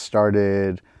I just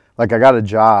started, like I got a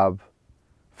job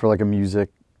for like a music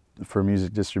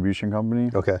distribution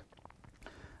company. Okay.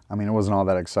 I mean, it wasn't all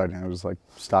that exciting. It was like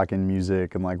stocking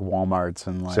music and like Walmarts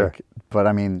and like, Sure. But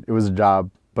I mean, it was a job.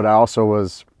 But I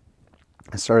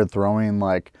started throwing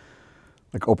like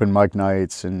open mic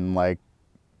nights and like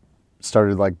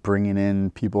started like bringing in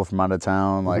people from out of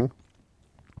town, like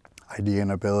Idea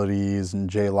and Abilities and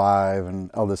J Live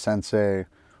and Elda Sensei.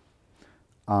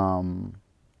 And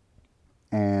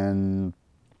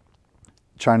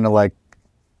trying to like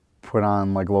put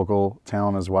on like local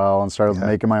talent as well, and started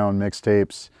making my own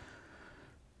mixtapes.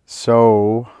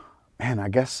 So, man, I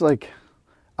guess like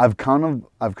I've kind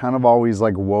of always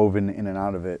like woven in and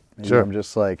out of it. Maybe Sure. I'm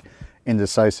just like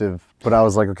indecisive, but I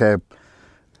was like, okay,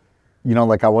 you know,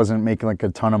 like I wasn't making like a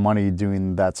ton of money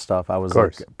doing that stuff. I was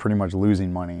like pretty much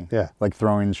losing money. Yeah. Like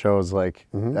throwing shows, like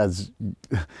as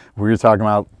we were talking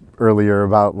about earlier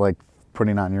about like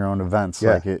putting on your own events.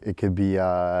 Yeah. Like it could be,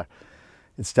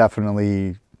 it's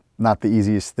definitely not the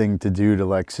easiest thing to do to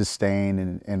like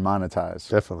sustain and monetize.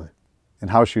 Definitely. And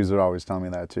House Shoes would always tell me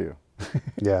that too.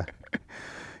 Yeah.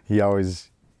 He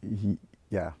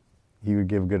would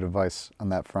give good advice on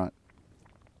that front.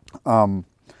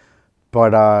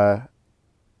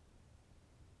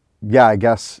 Yeah, I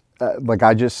guess like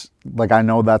I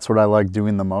know that's what I like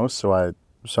doing the most, so I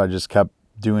just kept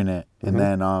doing it. And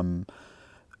then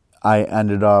I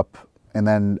ended up, and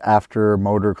then after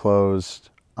Motor closed,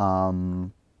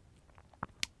 ended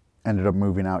up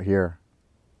moving out here.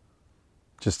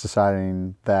 Just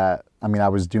deciding that, I mean, I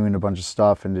was doing a bunch of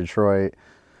stuff in Detroit,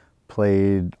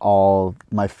 played all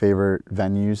my favorite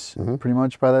venues pretty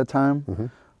much by that time.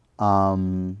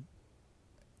 And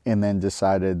then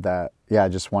decided that, I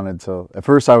just wanted to, at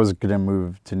first I was going to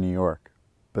move to New York,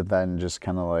 but then just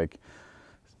kind of like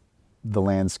the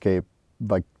landscape,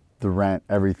 like the rent,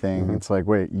 everything. It's like,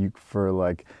 wait, for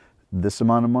like this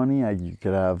amount of money, you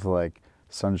could have like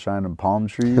sunshine and palm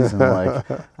trees and like,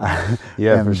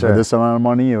 Yeah, for sure. For this amount of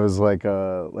money, it was like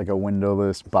a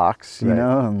windowless box, you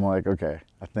know? I'm like, okay,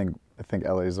 I think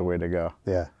LA is the way to go.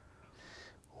 Yeah.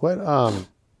 What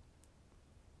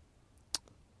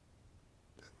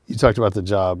you talked about the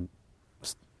job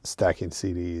stacking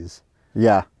CDs.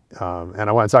 Yeah. And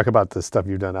I want to talk about the stuff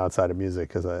you've done outside of music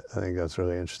because I think that's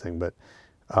really interesting. But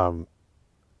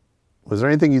was there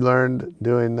anything you learned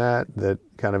doing that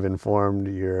kind of informed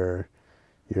your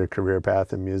career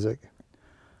path in music?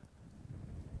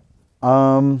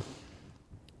 I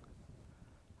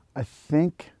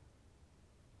think,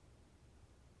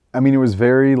 I mean, it was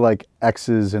very like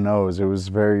X's and O's. It was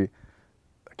very,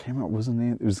 I can't remember, what was the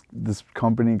name? It was this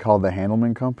company called the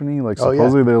Handelman Company. Like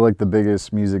supposedly they're like the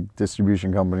biggest music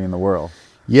distribution company in the world.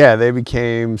 Yeah, they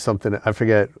became something, I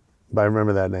forget, but I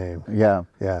remember that name. Yeah.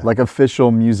 Yeah. Like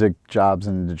official music jobs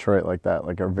in Detroit like that,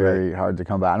 like are very hard to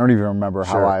come by. I don't even remember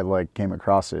how I like came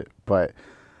across it, but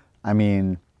I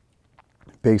mean,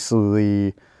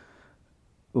 basically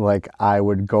like I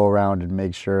would go around and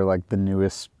make sure like the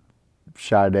newest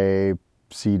Sade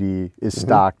CD is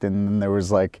stocked, and then there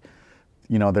was like,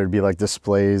 you know, there'd be like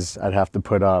displays I'd have to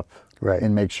put up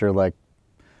and make sure like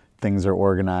things are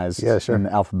organized in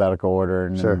alphabetical order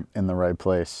and in the right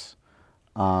place.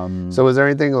 So was there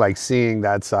anything like seeing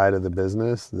that side of the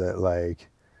business that like,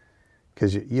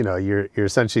 because you know you're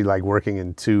essentially like working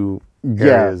in two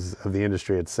areas of the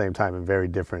industry at the same time and very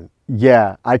different.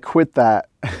 Yeah, I quit that.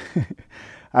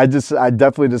 I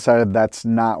definitely decided that's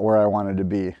not where I wanted to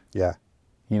be. Yeah,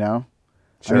 you know,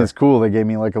 I mean it's cool. They gave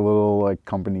me like a little like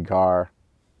company car.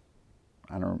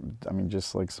 I mean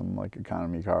just like some like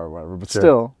economy car or whatever, but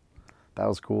still, that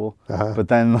was cool. But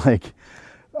then like,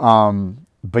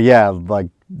 but yeah, like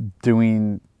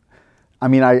doing, I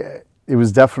mean, it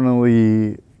was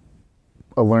definitely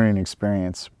a learning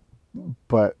experience,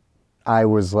 but I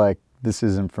was like, this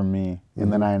isn't for me.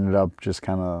 And then I ended up just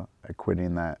kind of at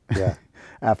quitting that. Yeah.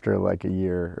 After like a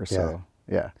year or so.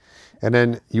 Yeah. And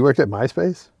then you worked at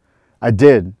MySpace? I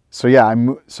did. So yeah, I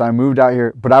moved out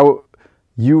here, but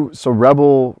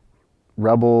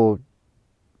Rebel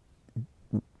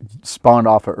spawned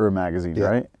off of Herb magazine,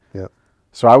 right? Yep.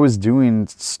 So I was doing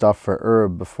stuff for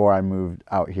Herb before I moved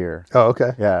out here. Oh,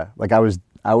 okay. Yeah, like I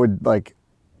would like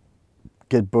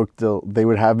get booked. They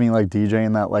would have me like DJ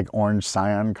in that like orange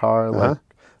Scion car, like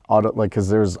auto, like because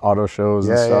there's auto shows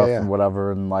and stuff and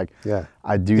whatever, and like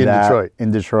I'd do that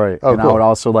in Detroit, Oh, and cool. I would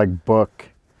also like book.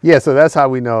 Yeah, so that's how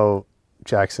we know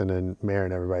Jackson and Mayor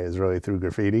and everybody is really through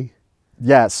graffiti.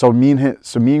 Yeah, so me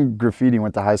and Graffiti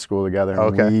went to high school together, and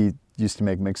Okay. we used to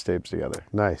make mixtapes together.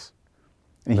 Nice.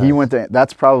 And he went to.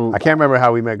 That's probably. I can't remember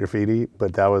how we met Graffiti,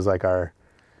 but that was like our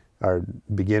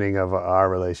beginning of our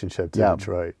relationship to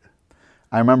Detroit.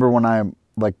 I remember when I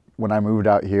moved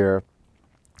out here,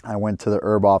 I went to the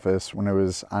Herb office when it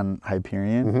was on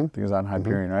Hyperion. I think it was on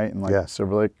Hyperion, right? In like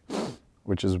Silver Lake,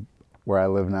 which is where I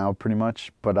live now pretty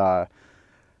much. But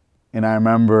and I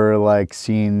remember like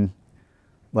seeing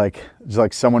like just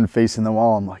like someone facing the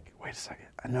wall. I'm like, wait a second,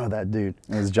 I know that dude.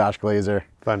 And it was Josh Glazer.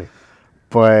 Funny.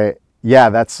 But yeah,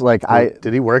 that's like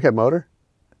Did he work at Motor?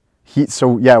 We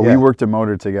worked at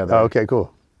Motor together. Oh, okay,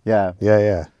 cool. Yeah.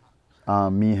 Yeah.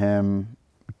 Me, him,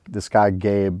 this guy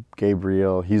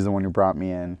Gabriel, he's the one who brought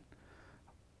me in.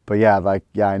 But I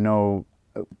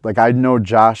know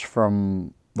Josh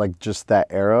from like just that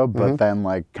era, but then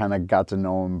like kind of got to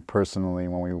know him personally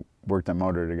when we worked at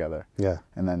Motor together. Yeah.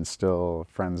 And then still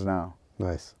friends now.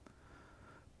 Nice.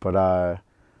 But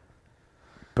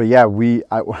yeah,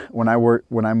 when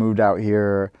I moved out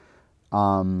here,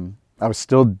 I was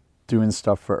still doing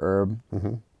stuff for Herb.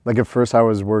 Like at first I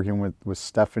was working with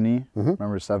Stephanie.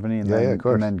 Remember Stephanie? And then, of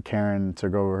course. And then Karen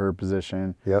took over her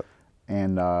position. Yep.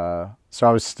 And so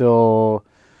I was still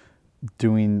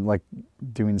doing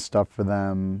stuff for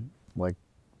them, like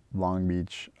Long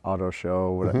Beach Auto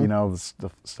Show, whatever,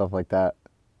 stuff like that.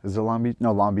 Is it Long Beach?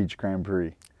 No, Long Beach Grand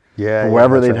Prix. Yeah. But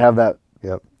wherever they'd right. have that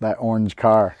Yep. that orange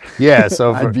car. Yeah,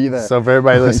 so I'd be there. So for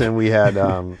everybody listening, we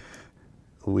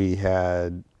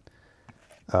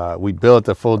built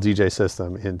the full DJ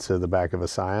system into the back of a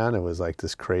Scion. It was like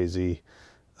this crazy,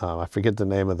 I forget the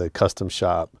name of the custom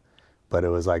shop, but it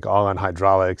was like all on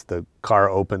hydraulics. The car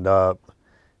opened up,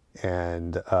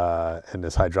 and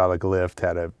this hydraulic lift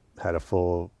had a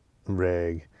full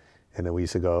rig, and then we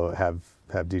used to go have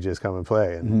DJs come and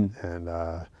play, and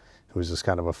it was just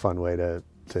kind of a fun way to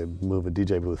move a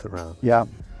DJ booth around. Yeah.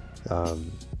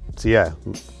 So yeah,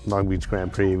 Long Beach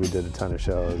Grand Prix, we did a ton of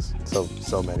shows,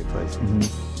 so many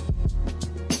places.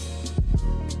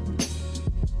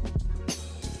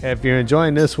 If you're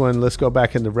enjoying this one, let's go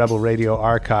back in the Rebel Radio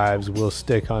archives. We'll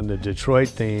stick on the Detroit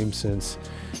theme since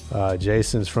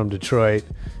Jason's from Detroit.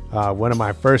 One of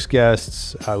my first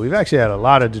guests, we've actually had a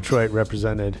lot of Detroit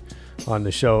represented on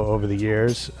the show over the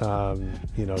years,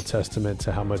 testament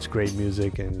to how much great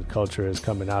music and culture is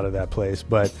coming out of that place.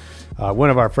 But one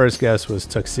of our first guests was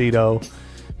Tuxedo,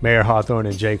 Mayor Hawthorne,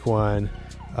 and Jake One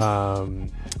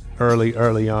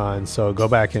early on. So go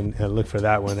back and look for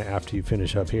that one after you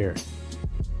finish up here.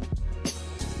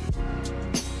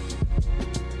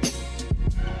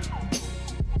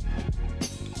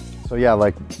 So yeah,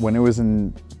 like when I was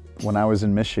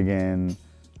in Michigan,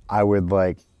 I would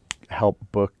like help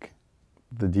book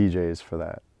the DJs for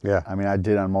that. Yeah. I mean, I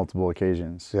did on multiple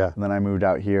occasions. Yeah. And then I moved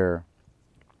out here,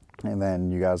 and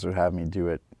then you guys would have me do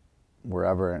it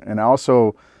wherever. And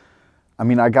also, I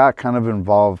mean, I got kind of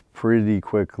involved pretty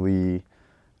quickly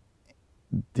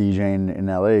DJing in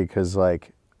LA because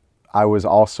like I was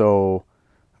also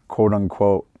quote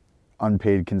unquote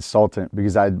unpaid consultant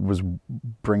because I was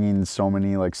bringing so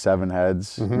many like Seven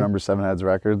Heads, remember Seven Heads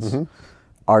Records,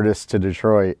 artists to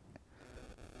Detroit.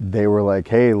 They were like,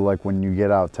 hey, like when you get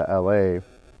out to LA,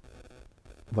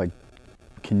 like,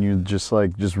 can you just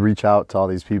reach out to all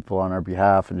these people on our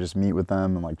behalf and just meet with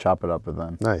them and like chop it up with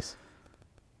them? Nice.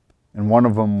 And one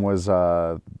of them was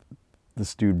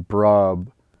this dude Brub,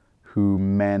 who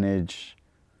managed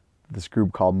this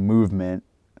group called Movement,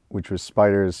 which was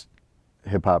Spider's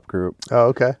hip hop group. Oh,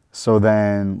 okay. So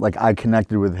then like I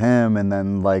connected with him, and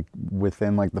then like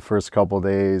within like the first couple of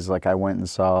days, like I went and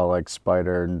saw like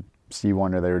Spider and C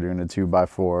Wonder. They were doing a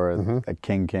 2x4 at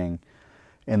King,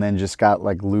 and then just got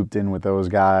like looped in with those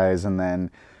guys, and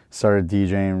then started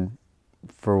DJing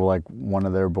for like one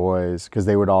of their boys because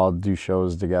they would all do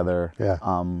shows together. Yeah.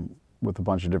 With a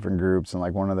bunch of different groups, and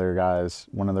like one of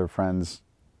their friends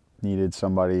needed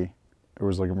somebody or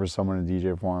was looking for someone to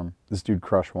DJ for him. This dude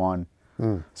Crush One.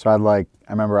 So I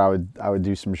remember I would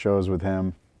do some shows with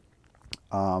him.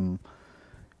 And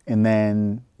and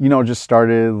then, you know, just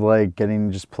started like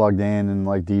getting just plugged in and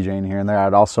like DJing here and there.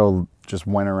 I'd also just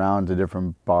went around to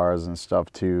different bars and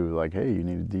stuff too. Like, hey, you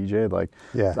need a DJ? Like,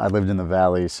 Yeah. I lived in the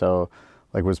Valley, so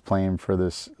like was playing for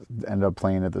this, ended up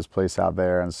playing at this place out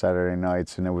there on Saturday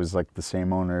nights, and it was like the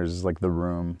same owners, like The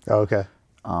Room. Oh, okay.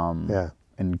 Yeah.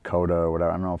 And Coda or whatever.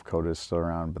 I don't know if Coda is still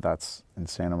around, but that's in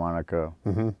Santa Monica.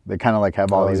 Mm-hmm. They kind of like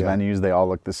have all Oh, these yeah. venues. They all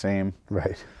look the same.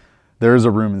 Right. There is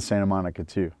a Room in Santa Monica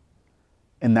too,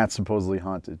 and that's supposedly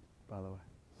haunted, by the way.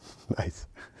 Nice.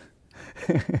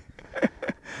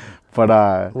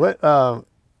 But What?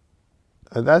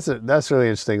 That's really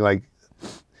interesting. Like,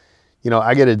 you know,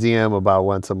 I get a DM about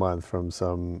once a month from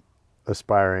some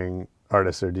aspiring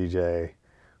artist or DJ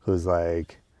who's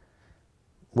like,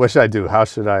 "What should I do? How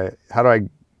do I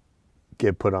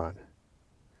get put on?"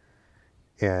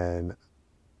 And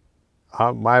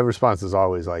my response is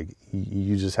always like,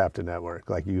 you just have to network.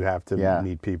 Like, you have to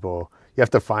meet people. You have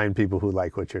to find people who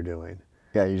like what you're doing.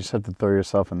 yeah, you just have to throw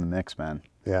yourself in the mix, man.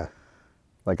 Yeah.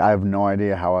 Like, I have no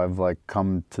idea how I've like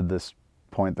come to this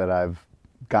point that I've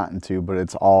gotten to, but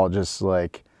it's all just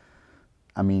like,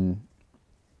 I mean,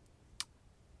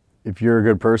 if you're a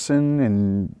good person,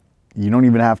 and you don't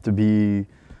even have to be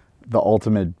the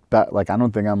ultimate like, I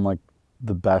don't think I'm like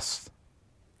the best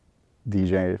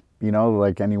DJ, you know,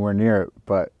 like anywhere near it,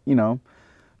 but you know,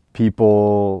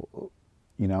 people,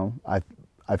 you know,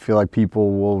 I feel like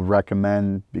people will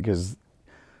recommend, because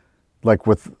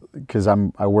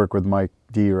I work with Mike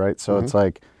D, right? So it's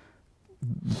like,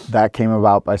 that came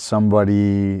about by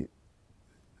somebody,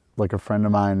 like a friend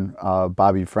of mine,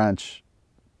 Bobby French,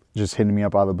 just hitting me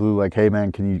up out of the blue, like, hey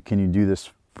man, can you do this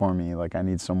for me? Like, I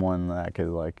need someone that I could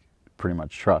like pretty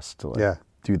much trust to like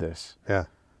do this. Yeah.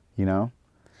 You know?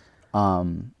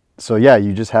 So yeah,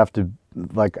 you just have to,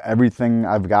 like, everything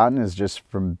I've gotten is just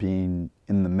from being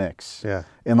in the mix. Yeah.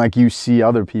 And like, you see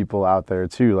other people out there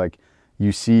too. Like,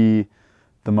 you see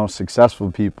the most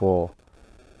successful people,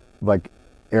 like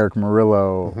Eric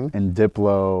Murillo and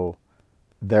Diplo,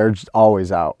 they're just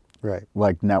always out. Right.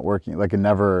 Like, networking, like it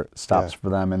never stops for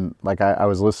them. And like, I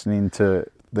was listening to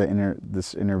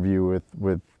this interview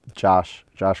with Josh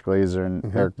Glazer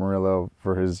and Eric Murillo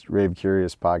for his Rave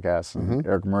Curious podcast. And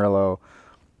Eric Murillo,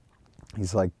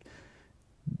 he's like,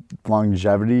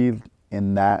 longevity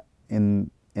in that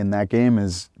game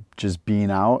is just being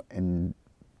out and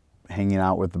hanging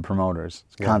out with the promoters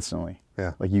constantly.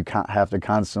 Yeah. Like, you can't have to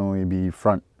constantly be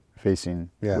front facing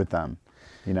with them,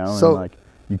 you know? So, and like,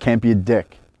 you can't be a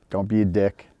dick. Don't be a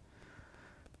dick.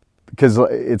 Because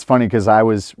it's funny,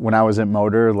 because when I was at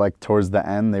Motor, like towards the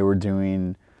end, they were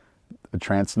doing a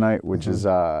trance night, which is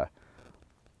a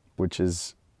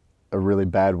really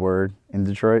bad word in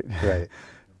Detroit. Right.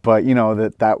 But you know,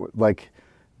 that like,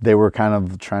 they were kind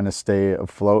of trying to stay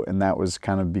afloat, and that was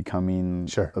kind of becoming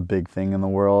a big thing in the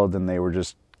world, and they were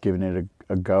just giving it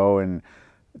a go. And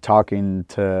talking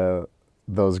to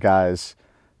those guys,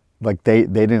 like, they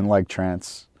didn't like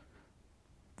trance,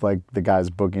 like the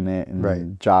guys booking it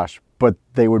and Josh, but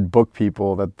they would book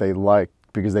people that they liked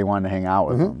because they wanted to hang out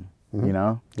with them, you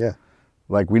know? Yeah.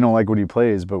 Like, we don't like what he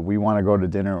plays, but we want to go to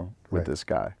dinner with this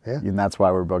guy. Yeah. And that's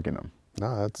why we're booking him.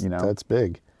 No, that's, you know? That's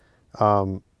big.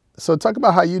 So talk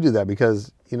about how you do that,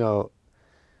 because, you know,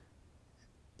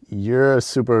 you're a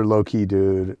super low key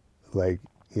dude. Like,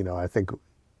 you know, I think,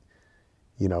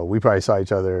 you know, we probably saw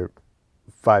each other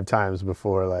 5 times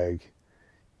before, like,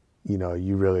 you know,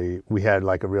 we had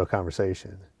like a real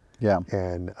conversation. Yeah.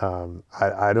 And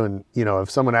I don't, you know, if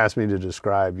someone asked me to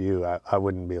describe you, I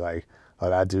wouldn't be like, oh,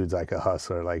 that dude's like a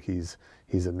hustler, like he's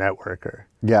a networker.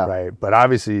 Yeah. Right. But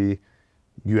obviously,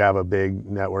 you have a big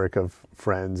network of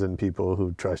friends and people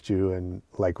who trust you and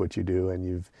like what you do, and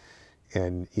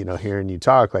you know, hearing you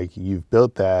talk, like, you've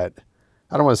built that.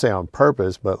 I don't want to say on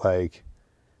purpose, but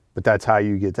that's how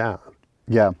you get down.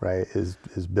 Yeah. Right. Is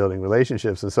building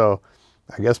relationships. And so,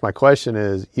 I guess my question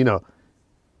is, you know,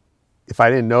 if I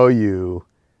didn't know you,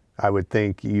 I would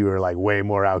think you were like way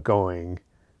more outgoing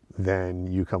than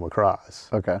you come across.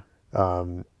 Okay.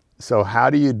 So how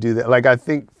do you do that? Like, I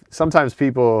think sometimes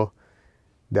people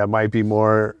that might be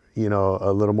more, you know,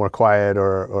 a little more quiet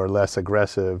or less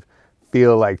aggressive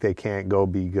feel like they can't go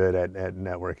be good at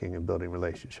networking and building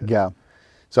relationships. Yeah.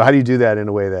 So how do you do that in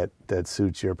a way that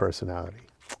suits your personality?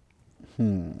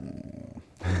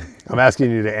 I'm asking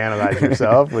you to analyze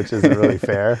yourself, which isn't really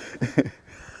fair.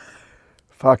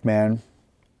 Fuck, man.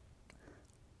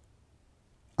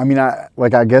 I mean,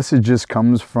 I guess it just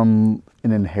comes from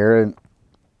an inherent,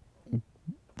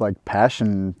 like,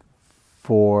 passion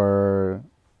for,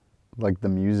 like, the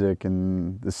music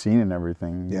and the scene and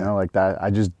everything, you know, like that.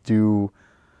 I just do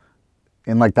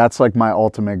and like that's like my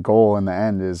ultimate goal in the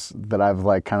end, is that I've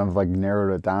like kind of like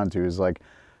narrowed it down to, is like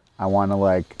I want to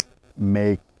like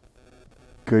make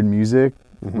good music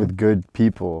with good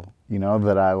people, you know,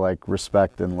 that I like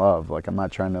respect and love. Like I'm not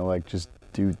trying to like just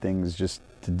do things just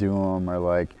to do them, or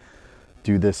like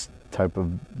do this type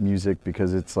of music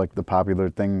because it's like the popular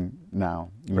thing now,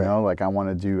 you know. Like I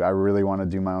really want to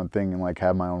do my own thing and like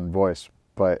have my own voice.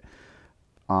 But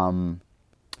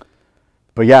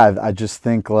yeah, I just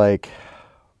think like,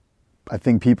 I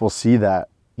think people see that,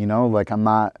 you know, like I'm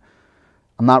not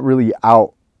really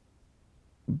out,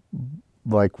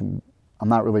 like I'm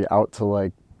not really out to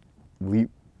like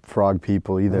leapfrog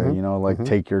people either, you know, like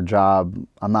take your job.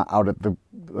 I'm not out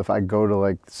if I go to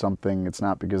like something, it's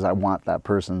not because I want that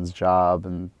person's job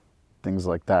and things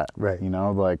like that. Right. You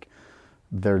know, like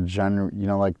they're you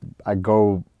know, like I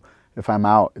go, if I'm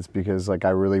out, it's because like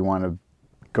I really want to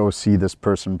go see this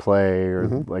person play, or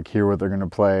like hear what they're going to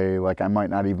play. Like I might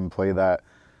not even play that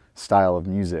style of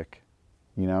music,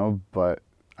 you know, but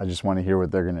I just want to hear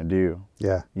what they're going to do.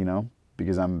 Yeah. You know,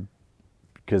 because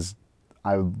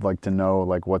I would like to know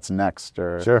like what's next,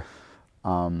 or sure.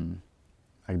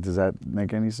 Like, does that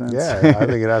make any sense? Yeah, I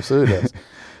think it absolutely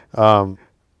does.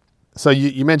 So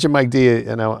you mentioned Mike D,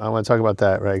 and I want to talk about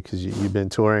that, right? Because you've been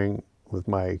touring with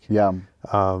Mike. Yeah.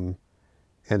 And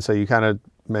so you kind of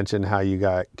mentioned how you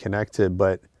got connected,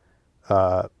 but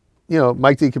you know,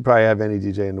 Mike D could probably have any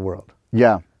DJ in the world.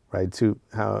 Yeah. Right.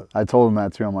 How I told him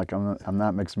that too. I'm like, I'm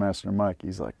not Mixmaster Mike.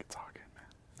 He's like, it's all good, man.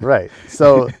 Right.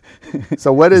 So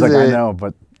what is like, it? I know,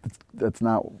 but that's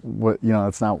not what, you know,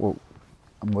 that's not what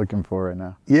I'm looking for right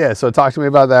now. Yeah. So talk to me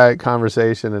about that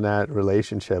conversation and that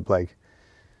relationship. Like,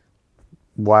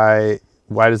 why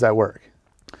does that work?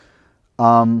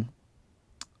 I'm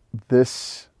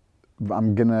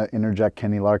gonna interject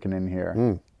Kenny Larkin in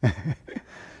here.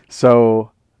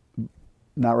 So,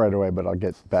 not right away, but I'll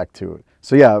get back to it.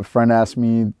 So yeah, a friend asked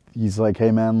me, he's like, hey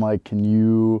man, like, can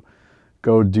you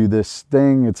go do this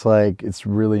thing? It's like, it's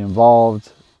really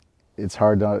involved. It's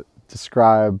hard to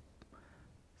describe.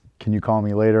 Can you call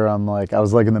me later? I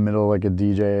was like in the middle of like a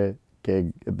DJ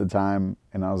gig at the time,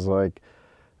 and I was like,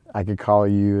 I could call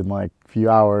you in like a few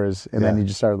hours. And then he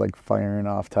just started like firing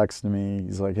off texts to me.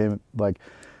 He's like, hey, like,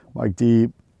 Mike D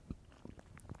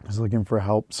is looking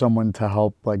for someone to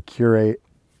help like curate,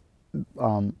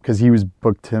 because he was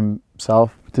booked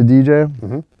himself to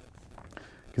DJ,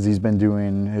 because he's been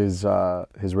doing his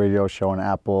radio show on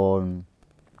Apple, and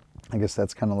I guess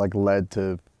that's kind of like led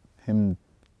to him,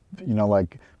 you know,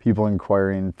 like people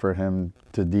inquiring for him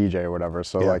to DJ or whatever.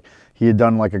 So like he had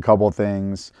done like a couple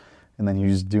things, and then he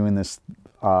was doing this,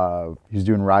 he was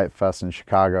doing Riot Fest in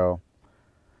Chicago,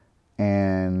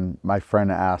 and my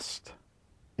friend asked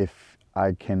if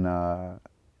I can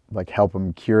like help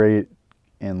him curate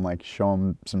and like show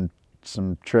him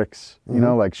some tricks, you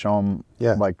know, like show him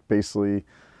like basically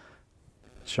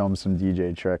show him some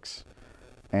DJ tricks.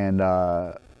 And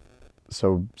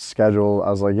so schedule, I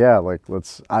was like, yeah, like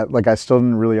I still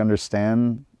didn't really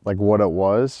understand like what it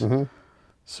was.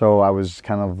 So I was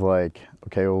kind of like,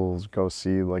 okay, we'll go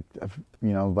see, like,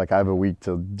 you know, like I have a week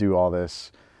to do all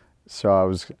this. So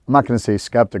I'm not going to say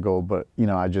skeptical, but, you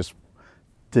know, I just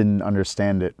didn't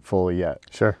understand it fully yet.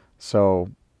 Sure. So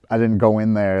I didn't go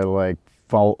in there like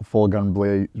full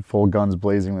guns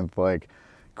blazing with like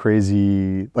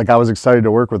crazy, like I was excited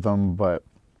to work with them, but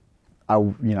I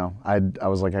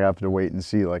was like, I have to wait and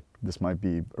see, like this might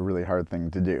be a really hard thing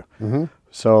to do.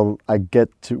 So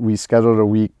we scheduled a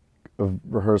week of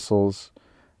rehearsals,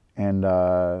 and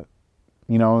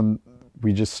you know,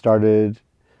 we just started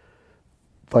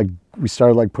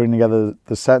putting together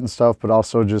the set and stuff, but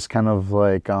also just kind of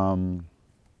like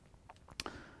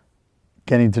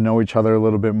getting to know each other a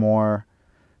little bit more.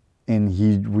 And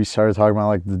we started talking about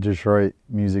like the Detroit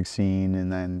music scene,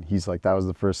 and then he's like, that was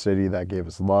the first city that gave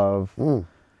us love.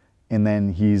 And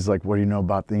then he's like, what do you know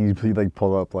about things? He like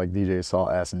pulled up like DJ Saw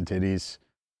Ass and Titties.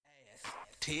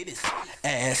 Titties,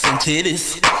 ass and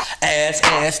titties, ass,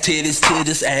 titties,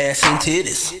 titties, ass and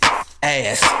titties,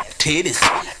 ass, titties,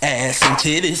 ass and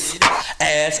titties,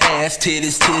 ass,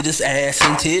 titties, titties, ass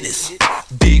and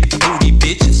titties, big booty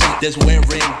bitches that's wearing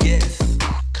guests.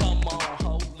 Come on,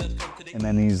 ho, let's go to the. And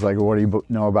then he's like, what do you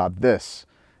know about this?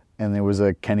 And there was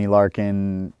a Kenny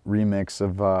Larkin remix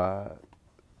of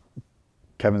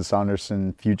Kevin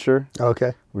Saunderson Future.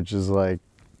 Okay. Which is like,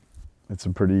 it's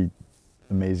a pretty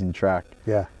amazing track.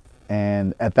 Yeah.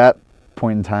 And at that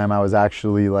point in time, I was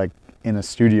actually like in a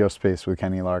studio space with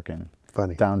Kenny Larkin.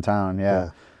 Funny. Downtown, yeah.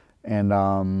 And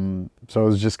so it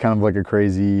was just kind of like a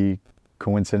crazy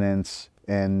coincidence.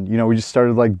 And, you know, we just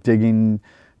started like digging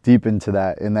deep into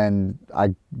that. And then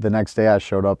the next day I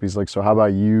showed up, he's like, so how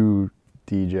about you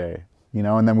DJ? You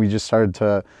know, and then we just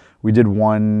started we did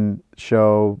one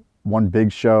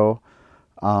big show.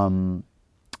 And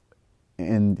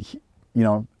you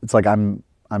know, it's like I'm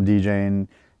DJing,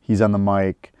 he's on the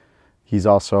mic. He's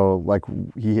also like,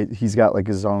 he's got like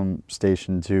his own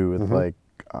station too with like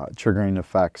triggering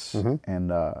effects.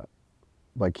 And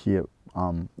like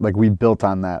like we built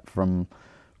on that from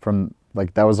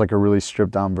like, that was like a really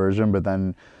stripped down version, but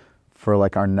then for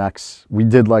like our next, we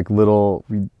did like little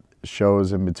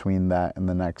shows in between that and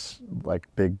the next like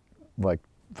big like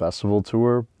festival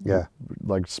tour. Yeah.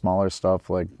 Like smaller stuff,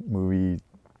 like movie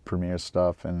premiere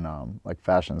stuff and like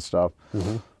fashion stuff.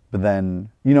 But then,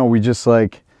 you know, we just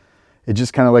like, it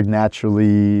just kind of like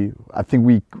naturally, I think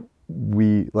we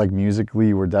like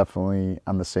musically we're definitely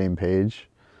on the same page.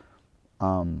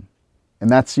 And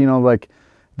that's, you know, like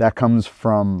that comes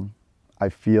from, I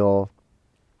feel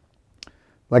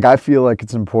like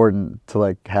it's important to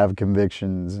like have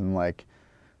convictions and like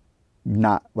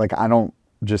not like, I don't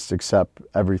just accept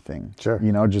everything. Sure.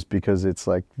 You know, just because it's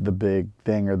like the big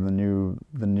thing or the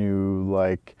new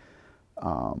like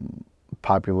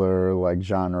popular like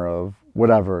genre of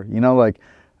whatever, you know, like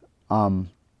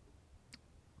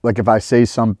if I say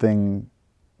something,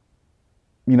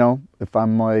 you know, if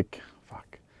I'm like,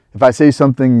 if I say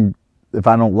something, if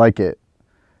I don't like it,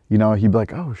 you know, he'd be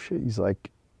like, oh shit, he's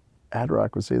like, Ad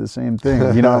Rock would say the same thing,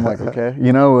 you know. I'm like, okay,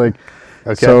 you know, like,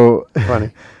 okay. So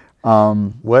funny.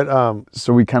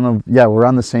 So we kind of, we're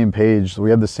on the same page. So we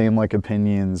have the same like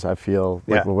opinions. I feel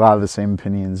like a lot of the same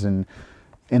opinions, and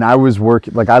I was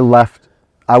working, like I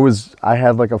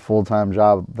had like a full-time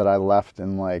job that I left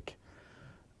in like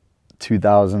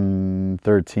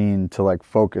 2013 to like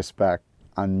focus back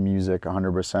on music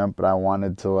 100%, but I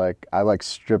wanted to like, I like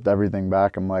stripped everything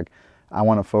back. I'm like, I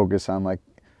want to focus on like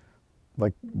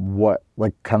what,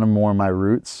 like kind of more my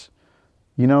roots,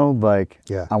 you know, like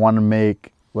I want to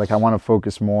make, like I want to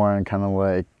focus more on kind of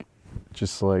like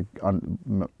just like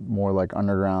more like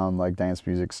underground like dance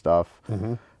music stuff.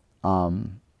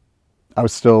 I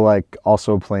was still like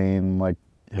also playing like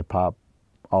hip hop,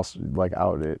 also like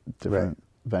out at different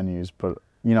venues, but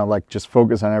you know, like just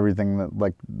focus on everything that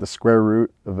like the square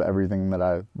root of everything that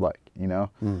I like, you know,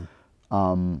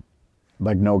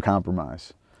 like no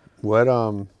compromise. What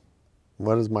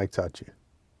does Mike taught you?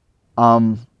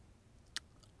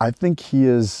 I think he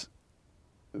is,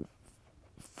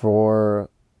 for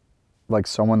like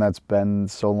someone that's been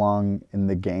so long in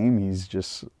the game, he's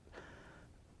just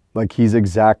like, he's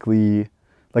exactly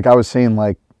like I was saying,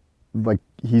 like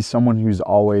he's someone who's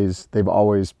always, they've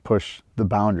always pushed the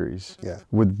boundaries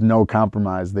with no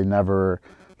compromise. They never,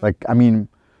 like, I mean,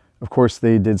 of course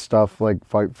they did stuff like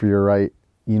Fight for Your Right,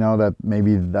 you know, that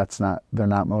maybe that's not, they're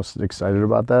not most excited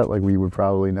about that. Like we would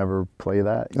probably never play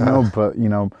that, you know, but you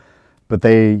know, but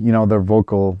they, you know, they're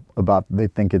vocal about, they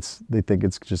think it's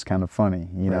just kind of funny,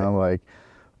 you know, like,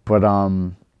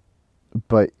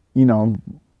 but you know,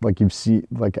 like you see,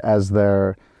 like as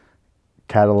their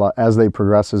catalog, as they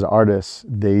progress as artists,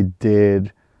 they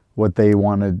did what they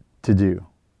wanted to do,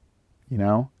 you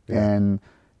know? And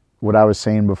what I was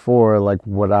saying before, like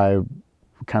what I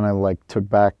kind of like took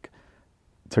a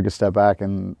step back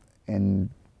and kind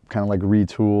of like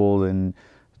retooled and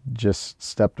just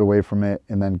stepped away from it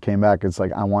and then came back. It's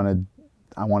like, I want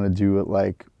to do it,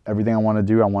 like everything I want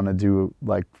to do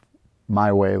like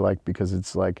my way, like, because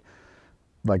it's like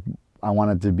I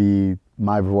want it to be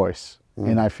my voice.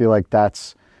 And I feel like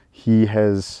he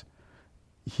is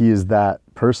that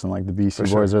person, like the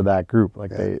BC Boys are that group.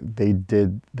 Like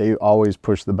they always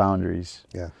push the boundaries.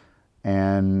 Yeah.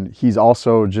 And he's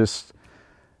also just,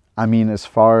 I mean, as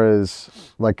far as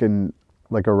like a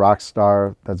rock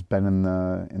star that's been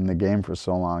in the game for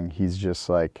so long, he's just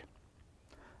like,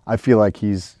 I feel like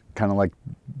he's kind of like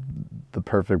the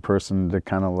perfect person to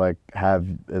kind of like have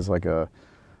as like a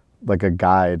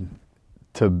guide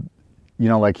to, you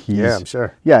know, like he's, I'm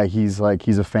sure. Yeah, he's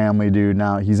a family dude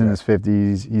now. He's in his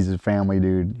 50s. He's a family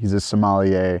dude. He's a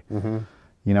sommelier.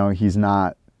 You know, he's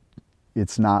not,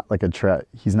 it's not like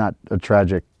he's not a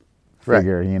tragic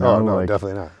figure, you know? Oh, no, like,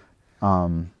 definitely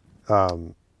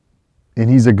not. And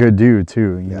he's a good dude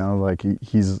too, you know, like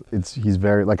he's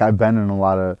very, like I've been in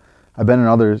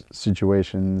other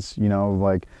situations, you know,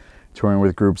 like touring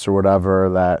with groups or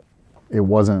whatever, that it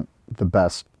wasn't the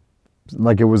best.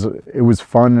 Like it was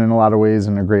fun in a lot of ways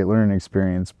and a great learning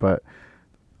experience, but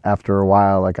after a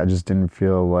while, like I just didn't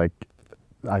feel like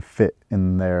I fit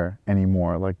in there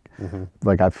anymore. Like,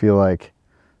 like I feel like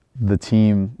the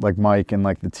team, like Mike and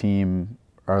like the team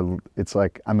it's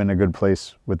like I'm in a good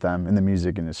place with them in the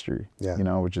music industry. Yeah. You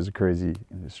know, which is a crazy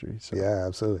industry. So. Yeah,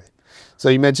 absolutely. So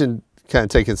you mentioned kind of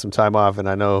taking some time off, and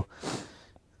I know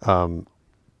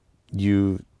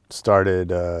you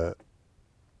started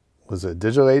was it a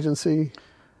digital agency?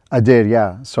 I did,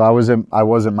 yeah. So I was at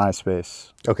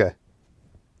MySpace. Okay.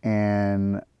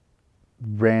 And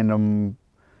random,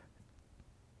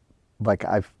 like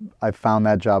I found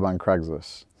that job on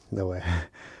Craigslist. No way.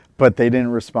 But they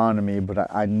didn't respond to me.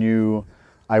 But I knew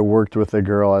I worked with a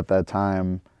girl at that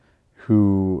time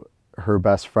who her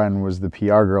best friend was the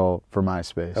PR girl for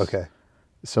MySpace. Okay.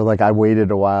 So like I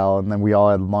waited a while, and then we all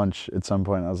had lunch at some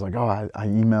point. I was like, oh, I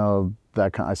emailed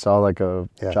that. I saw like a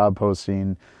job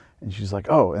posting, and she's like,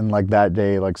 oh, and like that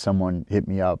day, like someone hit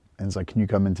me up and was like, can you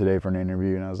come in today for an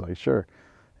interview? And I was like, sure.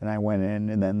 And I went in,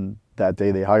 and then that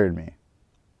day they hired me.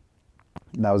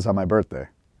 And that was on my birthday.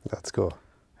 That's cool.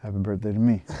 Happy birthday to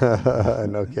me.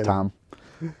 No kidding. Tom.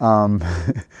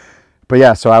 But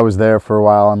yeah, so I was there for a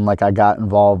while, and like I got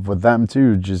involved with them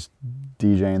too, just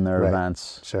DJing their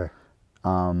events. Sure.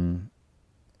 And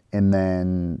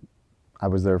then I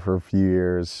was there for a few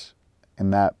years,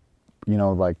 and that, you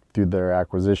know, like through their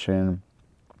acquisition,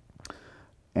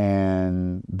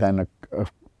 and then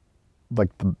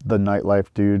like the nightlife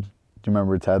dude. Do you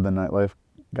remember Ted, the nightlife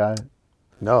guy?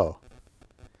 No.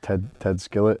 Ted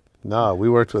Skillett? No, we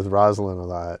worked with Rosalind a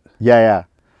lot. Yeah.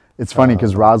 It's funny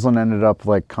because Rosalind ended up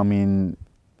like coming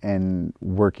and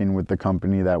working with the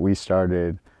company that we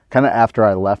started kind of after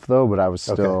I left though, but I was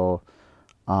still,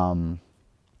 but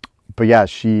yeah,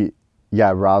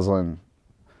 Rosalind,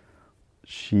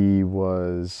 she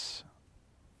was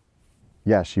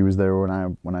there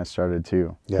when I started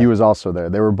too. Yeah. He was also there.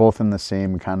 They were both in the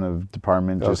same kind of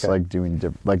department, just like doing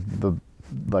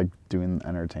doing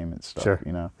entertainment stuff, sure.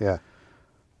 You know? Yeah.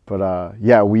 But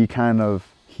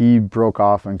he broke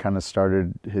off and kind of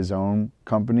started his own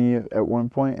company at one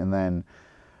point, and then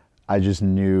I just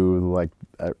knew like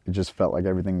it just felt like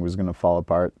everything was gonna fall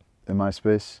apart in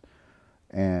MySpace,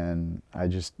 and I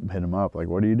just hit him up like,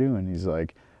 "What are you doing?" He's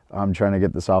like, "I'm trying to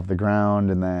get this off the ground,"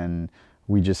 and then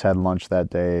we just had lunch that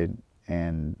day,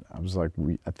 and I was like,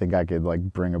 I think I could like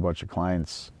bring a bunch of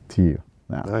clients to you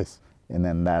now. Nice. And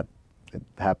then it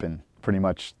happened pretty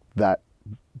much that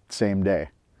same day.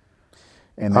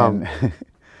 And then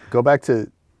go back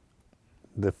to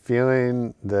the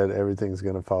feeling that everything's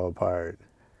going to fall apart.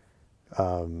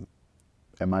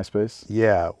 At MySpace?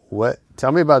 Yeah.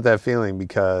 Tell me about that feeling,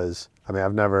 because I mean,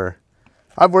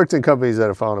 I've worked in companies that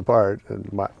have fallen apart,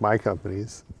 my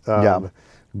companies.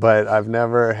 But I've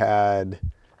never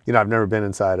been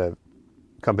inside a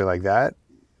company like that,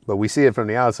 but we see it from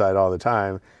the outside all the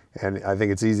time. And I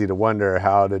think it's easy to wonder,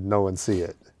 how did no one see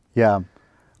it? Yeah.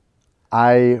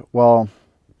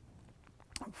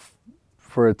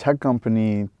 For a tech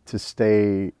company to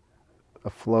stay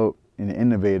afloat and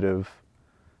innovative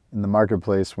in the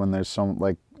marketplace, when there's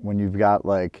when you've got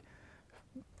like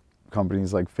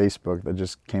companies like Facebook that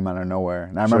just came out of nowhere.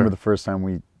 And I remember the first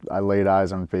time I laid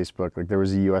eyes on Facebook, like there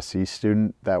was a USC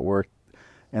student that worked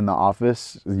in the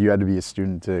office. You had to be a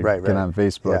student to get on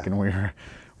Facebook, and we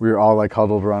were all like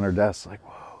huddled around our desks, like,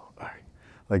 whoa,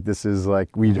 like this is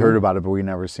like, we'd heard about it, but we'd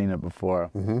never seen it before.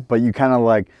 Mm-hmm. But you kind of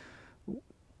like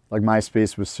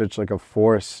MySpace was such like a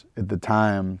force at the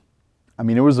time. I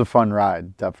mean, it was a fun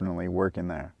ride, definitely working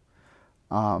there.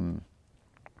 But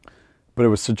it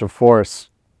was such a force,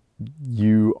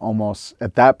 you almost,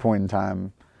 at that point in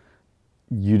time,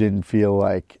 you didn't feel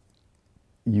like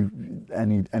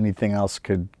anything else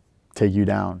could take you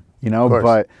down, you know?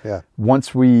 But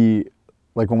once when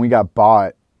we got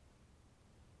bought,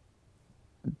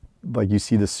 like you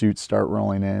see the suits start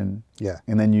rolling in,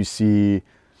 and then you see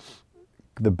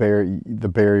the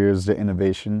barriers to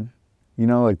innovation, you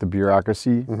know, like the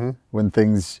bureaucracy,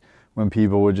 when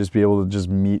people would just be able to just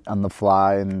meet on the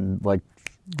fly and like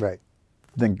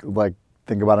think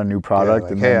about a new product,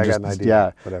 like, and hey, then I got an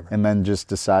idea, whatever, and then just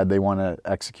decide they want to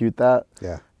execute that.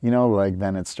 You know, like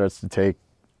then it starts to take,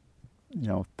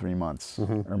 3 months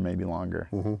or maybe longer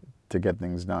to get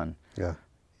things done.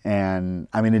 And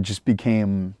I mean, it just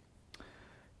became,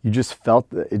 you just felt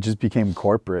that it just became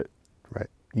corporate.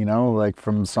 You know, like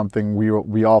from something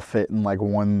we all fit in like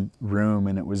one room,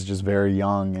 and it was just very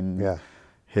young and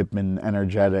hip and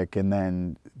energetic. And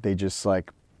then they just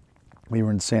like, we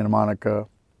were in Santa Monica,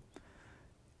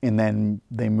 and then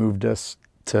they moved us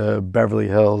to Beverly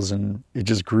Hills, and it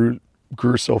just grew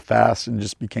so fast and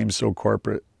just became so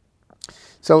corporate.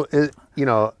 So,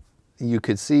 you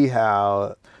could see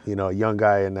how, a young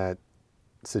guy in that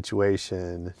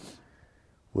situation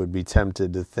would be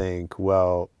tempted to think,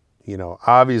 well,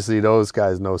 obviously those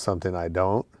guys know something I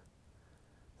don't.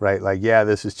 right? Like, yeah,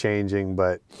 this is changing,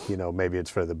 but maybe it's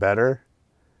for the better,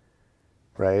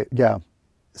 right? Yeah.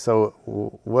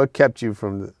 So what kept you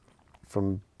from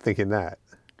thinking that?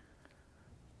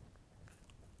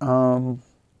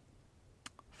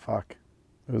 Fuck.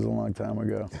 It was a long time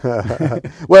ago.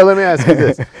 Well, let me ask you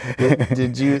this: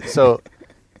 Did you so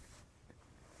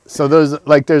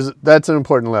that's an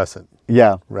important lesson,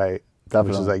 Yeah. right?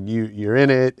 Definitely. Which is like you're in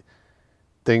it,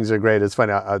 things are great. It's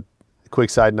funny. Quick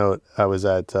side note: I was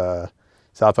at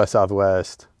South by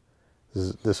Southwest.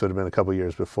 This would have been a couple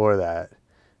years before that.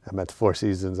 I'm at the Four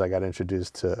Seasons. I got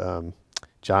introduced to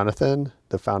Jonathan,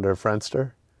 the founder of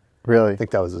Friendster. Really? I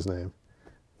think that was his name.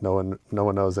 No one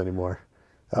knows anymore.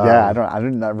 Yeah, I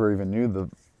didn't never even knew the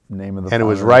name of the. And it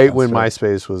was founder right of when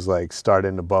Friendster. MySpace was like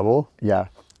starting to bubble. Yeah.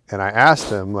 And I asked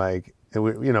him, like, and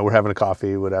we're having a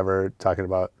coffee, whatever, talking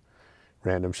about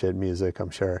random shit, music, I'm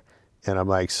sure. And I'm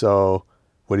like, so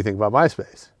what do you think about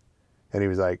MySpace? And he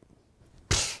was like,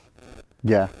 pfft.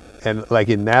 Yeah. And like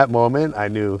in that moment, I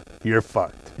knew you're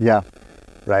fucked. Yeah.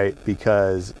 Right?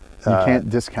 Because you can't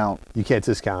discount. You can't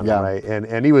discount Yeah. it, right?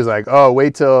 And he was like, oh,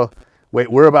 wait,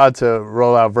 we're about to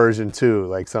roll out version 2,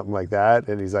 like something like that.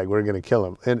 And he's like, we're going to kill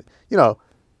him. And,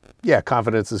 yeah,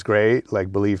 confidence is great.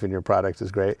 Like belief in your product is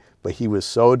great. But he was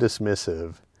so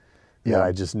dismissive that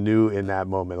I just knew in that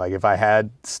moment, like if I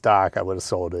had stock, I would have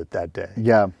sold it that day.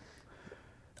 Yeah.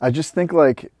 I just think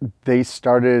like they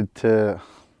started to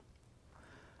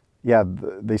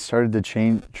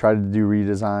change, try to do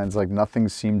redesigns. Like nothing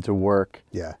seemed to work.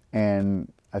 Yeah.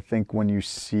 And I think when you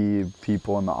see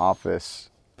people in the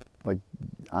office, like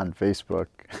on Facebook,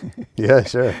 yeah,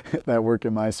 sure, that work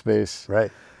in MySpace, right?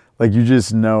 Like you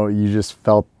just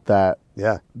felt that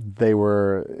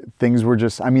things were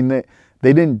just. I mean, they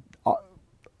didn't.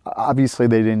 Obviously,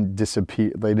 they didn't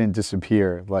disappear. They didn't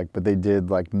disappear. Like, but they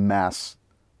did like mass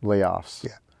layoffs.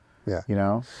 Yeah.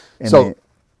 And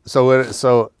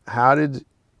so how do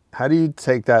you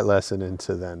take that lesson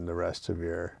into then the rest of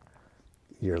your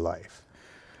life?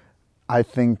 I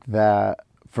think that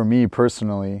for me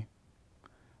personally,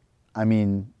 I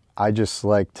mean, I just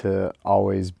like to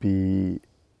always be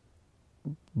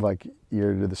like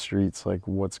ear to the streets, like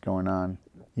what's going on,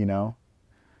 Yeah.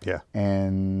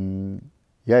 And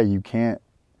yeah, you can't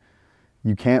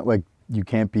be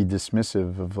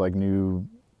dismissive of like new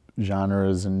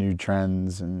genres and new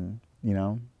trends and,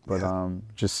 but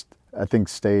just I think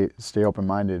stay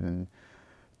open-minded and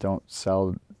don't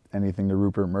sell anything to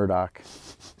Rupert Murdoch.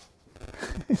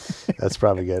 That's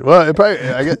probably good. Well, it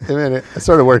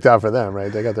sort of worked out for them,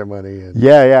 right? They got their money. And,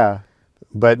 yeah.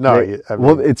 But no,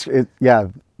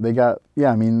 they got.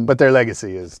 I mean, but their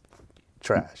legacy is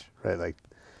trash, right? Like,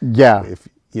 yeah. If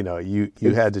you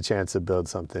had the chance to build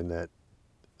something that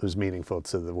was meaningful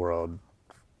to the world,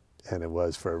 and it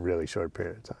was for a really short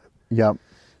period of time. Yep.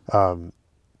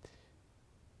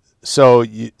 So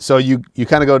you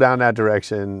kind of go down that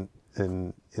direction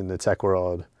in the tech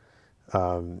world.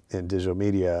 In digital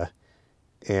media,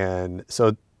 and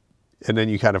then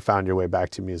you kind of found your way back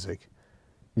to music.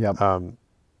 Yep.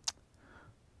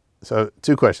 So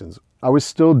 2 questions. I was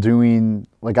still DJing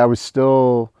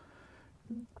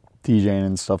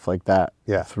and stuff like that.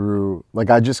 Yeah. Through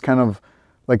I just kind of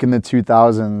in the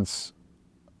 2000s,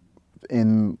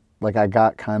 I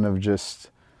got kind of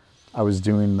I was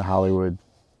doing the Hollywood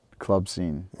club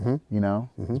scene.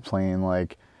 Mm-hmm. Playing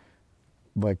like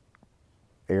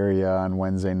area on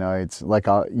Wednesday nights, right.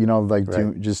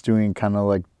 just doing kind of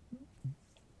like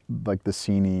the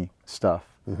sceney stuff.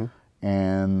 Mm-hmm.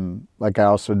 And I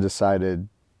also decided,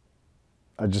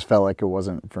 I just felt like it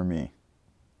wasn't for me,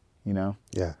 Yeah.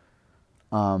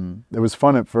 It was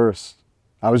fun at first.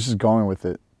 I was just going with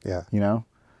it. Yeah.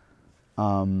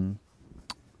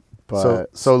 But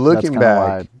so looking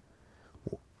back,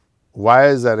 why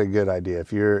is that a good idea?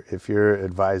 If you're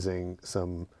advising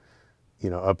some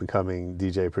up and coming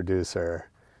DJ producer,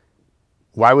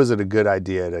 why was it a good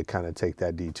idea to kind of take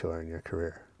that detour in your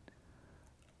career?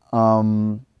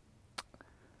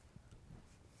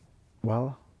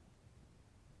 Well,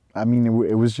 I mean,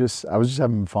 I was just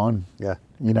having fun. Yeah.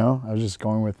 I was just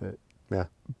going with it. Yeah.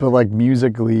 But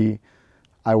musically,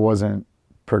 I wasn't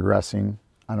progressing,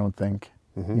 I don't think,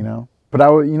 Mm-hmm. But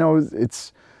I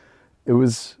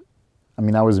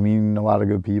was meeting a lot of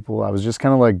good people. I was just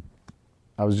kind of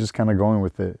going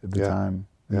with it at the time,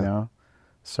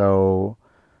 So,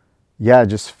 yeah, I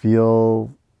just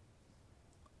feel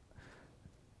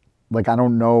I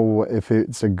don't know if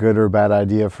it's a good or bad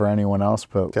idea for anyone else,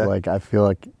 but I feel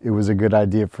like it was a good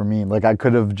idea for me. I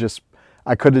could have just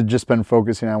been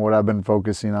focusing on what I've been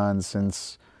focusing on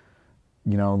since,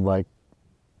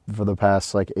 for the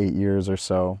past 8 years or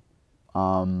so,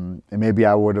 And maybe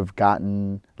I would have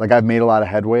gotten, like, I've made a lot of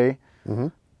headway,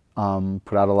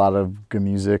 put out a lot of good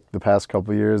music the past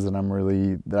couple of years that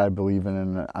I believe in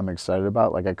and I'm excited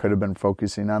about. Like, I could have been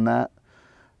focusing on that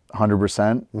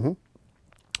 100%,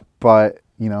 but,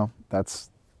 you know, that's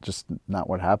just not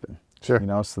what happened. Sure. You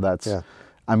know, so that's, Yeah.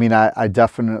 I mean, I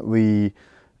definitely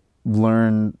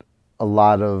learned a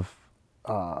lot of,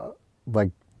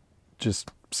 like,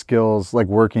 just skills, like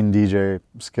working DJ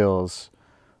skills,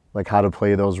 like how to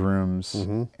play those rooms.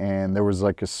 And there was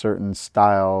like a certain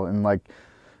style and like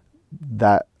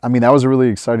that, I mean, that was a really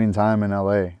exciting time in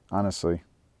LA, honestly.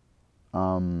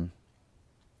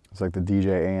 It's like the DJ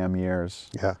AM years.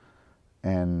 Yeah.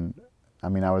 And I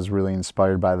mean, I was really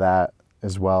inspired by that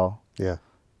as well. Yeah.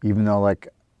 Even though like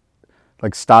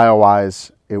style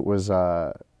wise, it was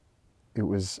on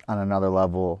another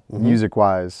level. Music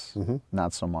wise,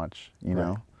 not so much, you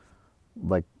know,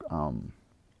 like,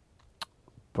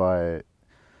 but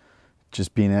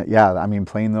just being I mean,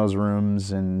 playing those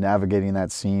rooms and navigating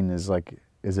that scene is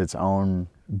its own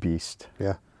beast.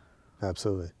 Yeah,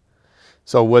 absolutely.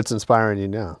 So what's inspiring you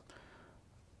now?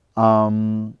 I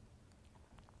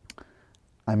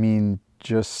mean,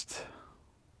 just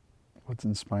what's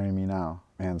inspiring me now,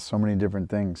 man, so many different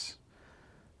things.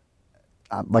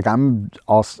 I'm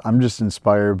just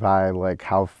inspired by like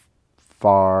how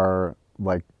far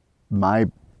like my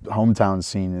hometown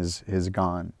scene has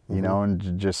gone, you know,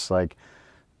 and just like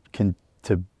to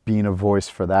being a voice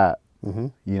for that,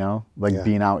 you know, like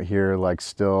being out here, like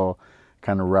still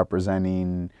kind of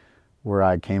representing where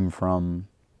I came from,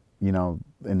 you know,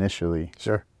 initially.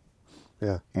 Sure.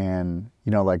 Yeah. And,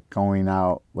 you know, like going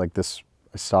out like this,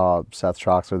 I saw Seth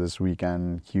Troxler this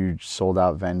weekend, huge sold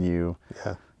out venue.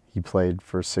 Yeah. He played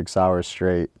for 6 hours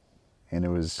straight and it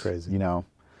was crazy, you know,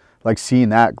 like seeing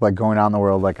that, like going out in the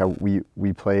world, like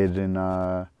we played in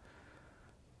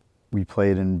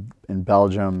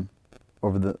Belgium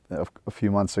over a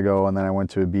few months ago, and then I went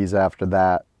to Ibiza after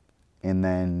that, and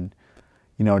then,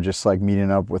 you know, just like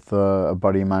meeting up with a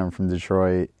buddy of mine from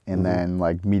Detroit, and then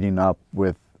like meeting up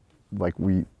with, like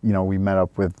we met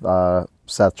up with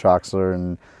Seth Troxler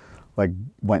and like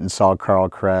went and saw Carl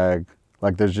Craig.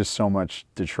 Like there's just so much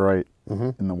Detroit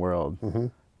in the world,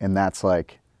 and that's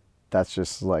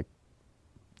just like,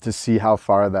 to see how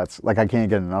far that's, like, I can't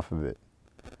get enough of it.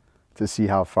 To see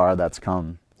how far that's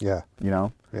come. Yeah. You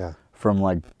know? Yeah. From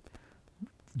like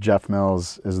Jeff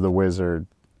Mills is the Wizard,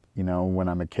 you know, when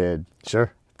I'm a kid.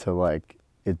 Sure. To like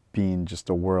it being just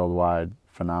a worldwide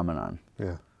phenomenon.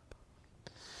 Yeah.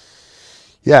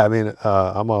 Yeah, I mean,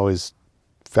 I'm always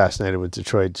fascinated with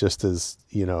Detroit, just as,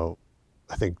 you know,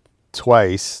 I think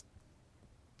twice,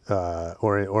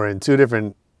 or in two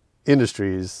different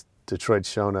industries, Detroit's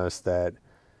shown us that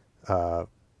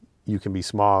you can be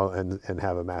small and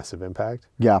have a massive impact.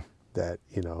 Yeah. That,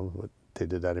 you know, they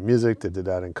did that in music, they did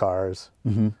that in cars.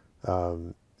 And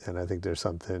I think there's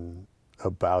something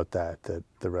about that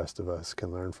the rest of us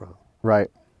can learn from.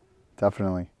 Right.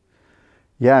 Definitely.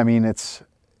 Yeah, I mean, it's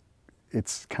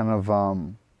kind of,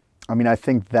 I mean, I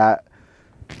think that,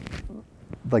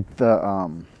 like,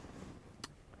 the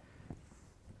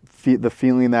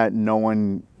feeling that no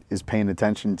one is paying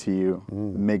attention to you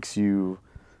makes you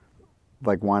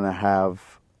like want to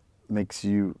have a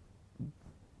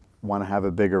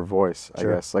bigger voice.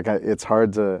 Sure. I guess like it's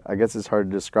hard to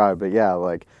describe, but yeah,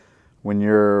 like when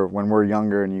we're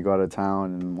younger and you go out of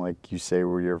town and like you say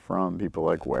where you're from, people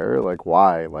are like, where, like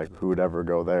why, like who would ever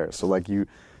go there? So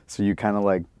you kind of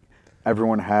like,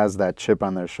 everyone has that chip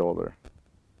on their shoulder.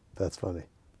 That's funny.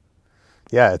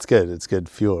 Yeah, it's good. It's good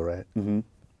fuel, right?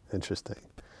 Interesting.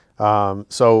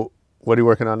 So what are you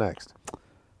working on next?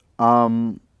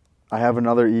 I have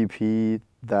another EP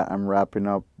that I'm wrapping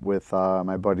up with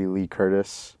my buddy Lee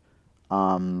Curtis.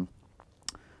 That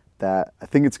I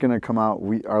think it's gonna come out.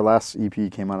 Our last EP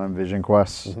came out on Vision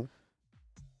Quest.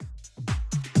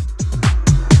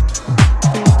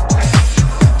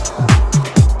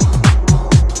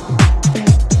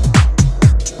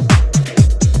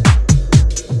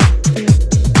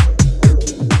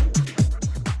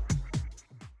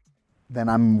 Then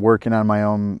I'm working on my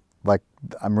own, like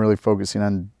I'm really focusing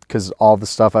on, because all the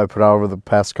stuff I put out over the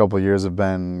past couple of years have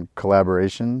been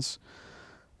collaborations.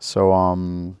 So,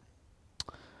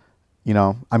 you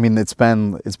know, I mean, it's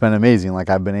been amazing. Like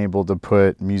I've been able to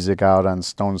put music out on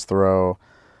Stone's Throw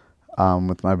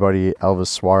with my buddy Elvis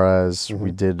Suarez. We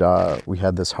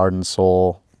had this Heart and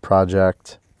Soul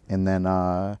project, and then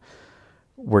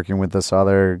working with this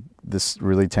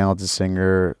really talented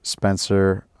singer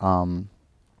Spencer.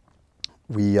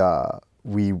 We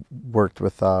worked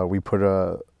with, we put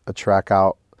a track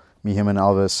out me, him, and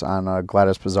Elvis on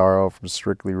Gladys Pizarro from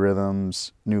Strictly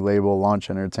Rhythms, new label, Launch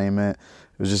Entertainment.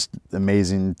 It was just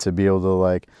amazing to be able to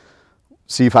like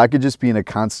see if I could just be in a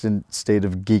constant state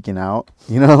of geeking out,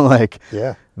 like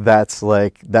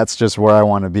that's just where I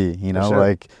want to be, Sure.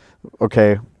 like,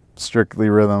 okay, Strictly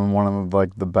Rhythm, one of like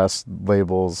the best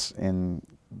labels in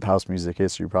house music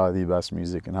history, probably the best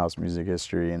music in house music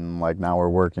history, and like now we're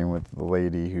working with the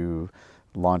lady who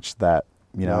launched that,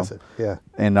 Massive. Yeah.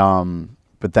 And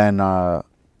but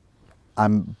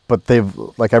they've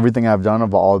like everything I've done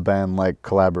have all been like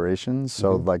collaborations.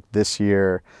 So like this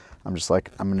year, I'm just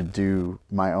like I'm gonna do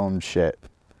my own shit,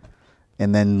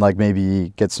 and then like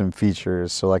maybe get some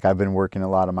features. So like I've been working a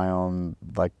lot of my own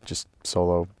like just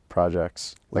solo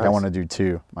projects. Like I want to do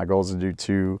 2. My goal is to do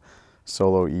 2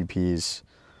 solo EPs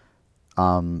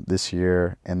this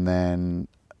year, and then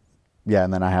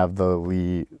I have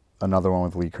another one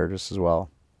with Lee Curtis as well.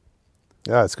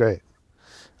 Yeah, that's great.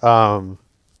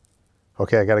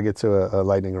 Okay, I got to get to a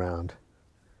lightning round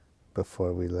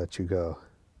before we let you go.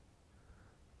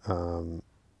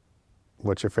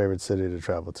 What's your favorite city to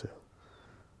travel to?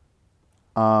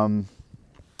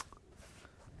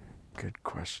 Good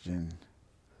question.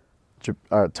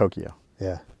 Tokyo.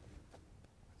 Yeah.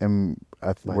 And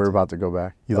we're about to go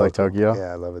back. You like Tokyo?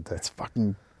 Yeah, I love it there. It's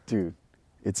fucking, dude,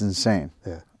 it's insane.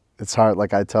 Yeah. It's hard.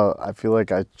 Like I feel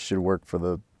like I should work for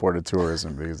the Board of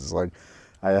Tourism because it's like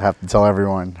I have to tell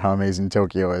everyone how amazing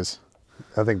Tokyo is.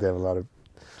 I think they have a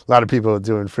lot of people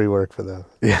doing free work for them.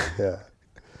 Yeah. Yeah.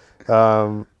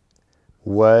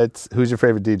 Who's your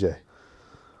favorite DJ?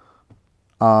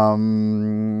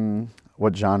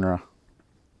 What genre?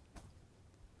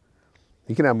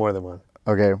 You can have more than one.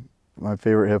 Okay. My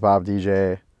favorite hip hop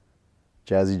DJ,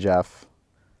 Jazzy Jeff.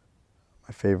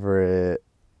 My favorite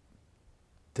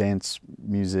dance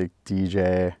music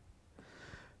DJ.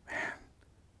 Man,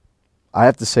 I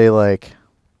have to say, like,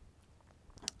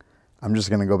 I'm just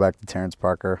gonna go back to Terrence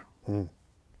Parker.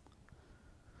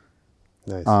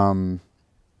 Nice.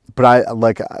 But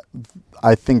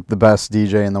I think the best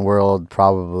DJ in the world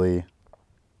probably,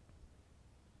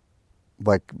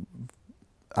 like,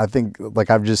 I think Seth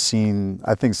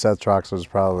Troxler is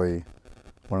probably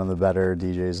one of the better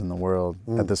DJs in the world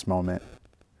at this moment.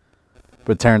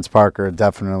 But Terrence Parker,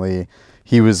 definitely,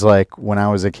 he was like, when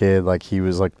I was a kid, like he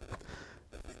was like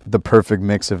the perfect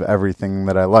mix of everything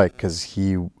that I like, because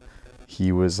he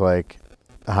was like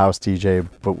a house DJ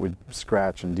but would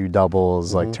scratch and do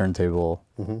doubles, like turntable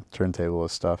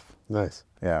stuff. Nice.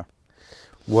 Yeah.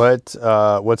 What's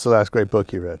the last great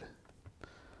book you read?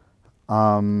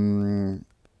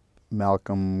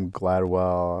 Malcolm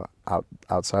Gladwell,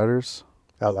 Outsiders?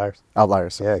 Outliers.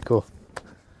 Outliers. Yeah, cool.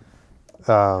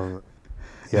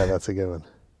 Yeah, that's a good one.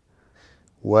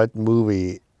 What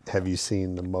movie have you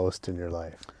seen the most in your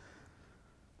life?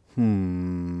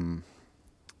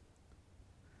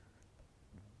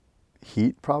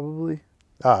 Heat, probably.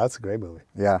 Oh, that's a great movie.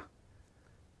 Yeah.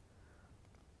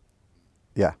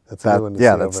 Yeah. That's a good one to see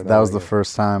that over was and the over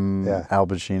first time Yeah. Al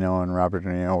Pacino and Robert De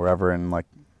Niro were ever in like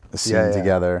a scene Yeah.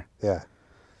 together. Yeah.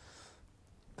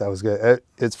 That was good.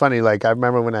 It's funny, like I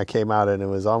remember when I came out and it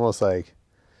was almost like,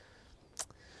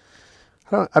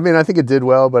 I think it did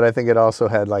well, but I think it also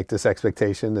had like this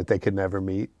expectation that they could never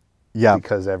meet. Yeah.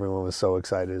 Because everyone was so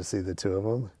excited to see the two of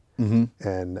them.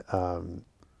 And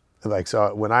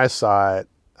so when I saw it,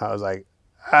 I was like,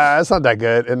 it's not that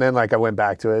good. And then like I went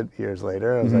back to it years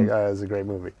later. I was like, oh, it's a great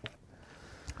movie.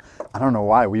 I don't know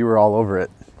why. We were all over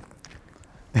it.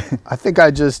 I think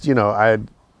I just, you'd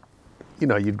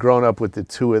grown up with the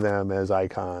two of them as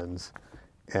icons.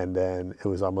 And then it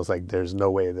was almost like there's no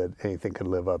way that anything could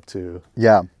live up to,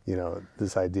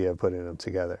 this idea of putting them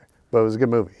together. But it was a good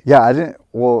movie. Yeah, I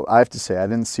have to say, I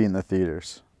didn't see it in the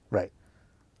theaters. Right.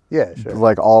 Yeah, sure.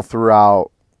 Like all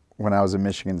throughout when I was at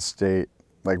Michigan State,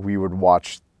 like we would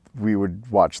watch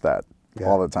that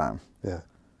all the time. Yeah.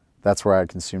 That's where I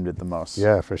consumed it the most.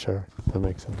 Yeah, for sure. That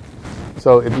makes sense.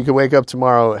 So if you could wake up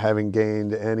tomorrow having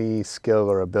gained any skill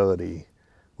or ability,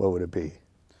 what would it be?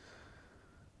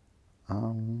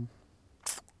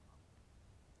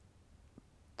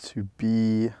 To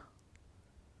be,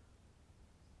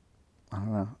 I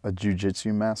don't know, a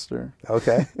jiu-jitsu master.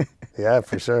 Okay. Yeah,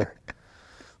 for sure.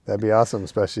 That'd be awesome,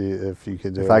 especially if you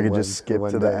could do it. If I could just skip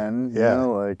to the end,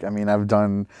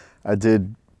 I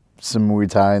did some Muay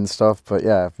Thai and stuff, but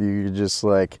yeah, if you could just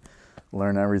like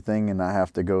learn everything and not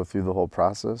have to go through the whole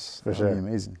process, that'd be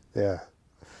amazing. Yeah,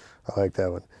 I like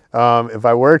that one. If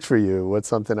I worked for you, what's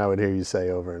something I would hear you say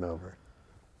over and over?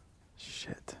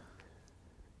 Shit.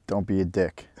 Don't be a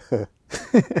dick.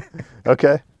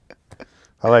 Okay.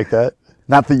 I like that.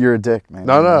 Not that you're a dick, man.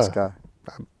 No. You're a nice guy.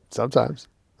 Sometimes.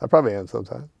 I probably am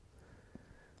sometimes.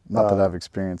 Not that I've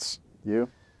experienced. You?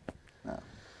 No.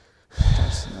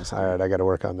 All right, I got to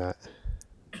work on that.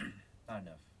 Not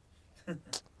enough.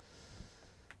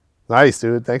 Nice,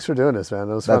 dude. Thanks for doing this, man.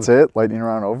 It was fun. That's it? Lightning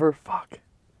round over? Fuck.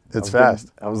 It's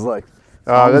fast. I was like,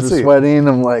 let's see. Sweating.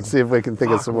 I'm like, Let's see if we can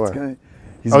think of some more.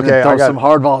 He's going to throw some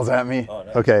hard balls at me. Oh,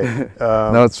 no. Okay.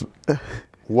 No, it's...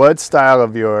 What style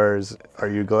of yours are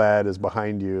you glad is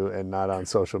behind you and not on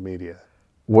social media?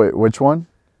 Wait, which one?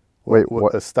 Wait,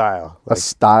 what? A style. A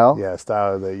style? Yeah, a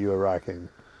style that you were rocking.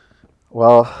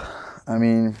 Well, I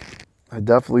mean, I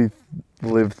definitely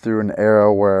lived through an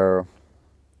era where,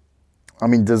 I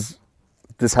mean, this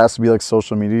has to be like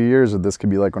social media years, or this could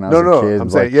be like when I was a kid? I'm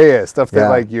saying, yeah, stuff that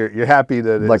like you're happy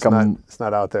that like it's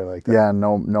not out there like that. Yeah,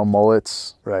 no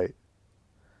mullets. Right.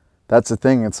 That's the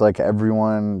thing. It's like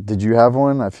everyone. Did you have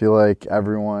one? I feel like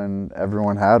everyone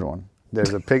had one.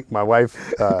 There's a pic. My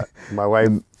wife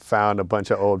found a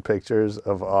bunch of old pictures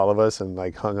of all of us and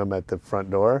like hung them at the front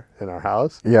door in our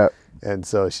house. Yeah. And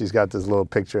so she's got this little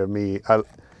picture of me.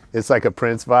 It's like a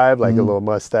Prince vibe, like a little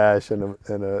mustache and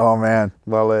a oh man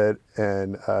mullet,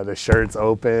 and the shirt's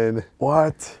open.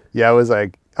 What? Yeah, I was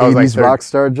like 80s rock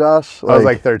star Josh. I was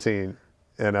like 13,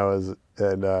 and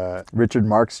Richard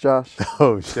Marx Josh.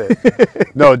 Oh shit!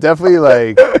 No, definitely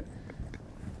like,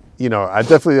 I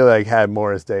definitely like had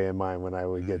Morris Day in mind when I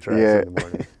would get dressed in the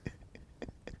morning.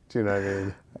 Do you know what I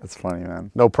mean? That's funny,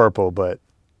 man. No purple, but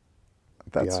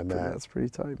that's pretty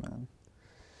tight, man.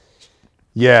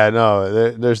 Yeah,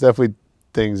 no, there's definitely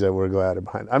things that we're glad are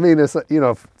behind. I mean, it's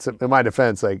in my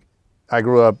defense, like I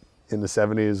grew up in the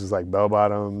 70s, it was like bell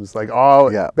bottoms, like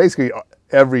basically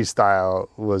every style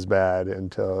was bad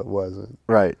until it wasn't.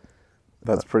 Right.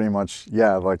 That's pretty much,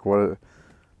 like what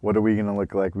are we going to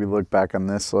look like? We look back on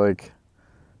this like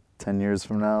 10 years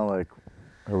from now, like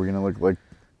are we going to look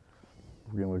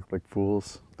like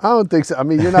fools? I don't think so. I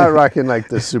mean, you're not rocking like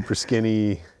the super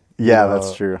skinny.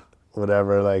 That's true.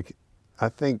 Whatever. Like, I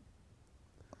think.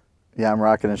 Yeah, I'm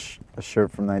rocking a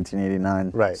shirt from 1989.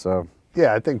 Right. So.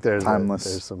 Yeah, I think there's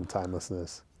timeless. Some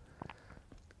timelessness.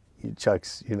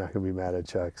 Chucks, you're not gonna be mad at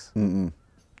Chucks.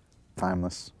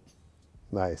 Timeless.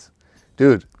 Nice,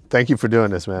 dude. Thank you for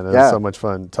doing this, man. It was so much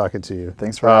fun talking to you.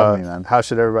 Thanks for having me, man. How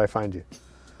should everybody find you?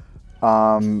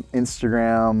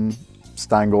 Instagram,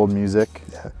 Steingold Music.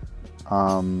 Yeah.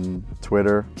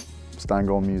 Twitter,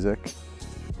 Steingold Music.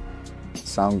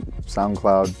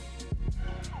 SoundCloud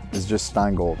is just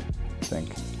Steingold, I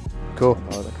think. Cool.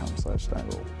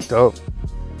 .com/Steingold. Dope. So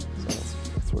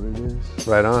that's what it is.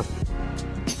 Right on.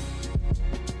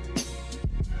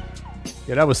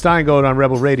 Yeah, that was Steingold on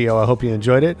Rebel Radio. I hope you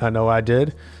enjoyed it. I know I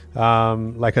did.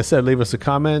 Like I said, leave us a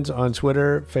comment on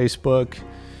Twitter, Facebook,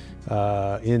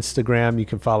 Instagram. You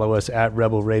can follow us at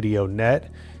Rebel Radio Net.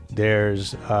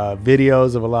 There's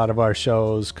videos of a lot of our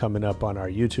shows coming up on our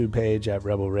YouTube page at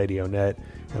Rebel Radio Net.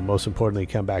 And most importantly,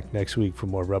 come back next week for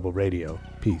more Rebel Radio.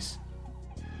 Peace.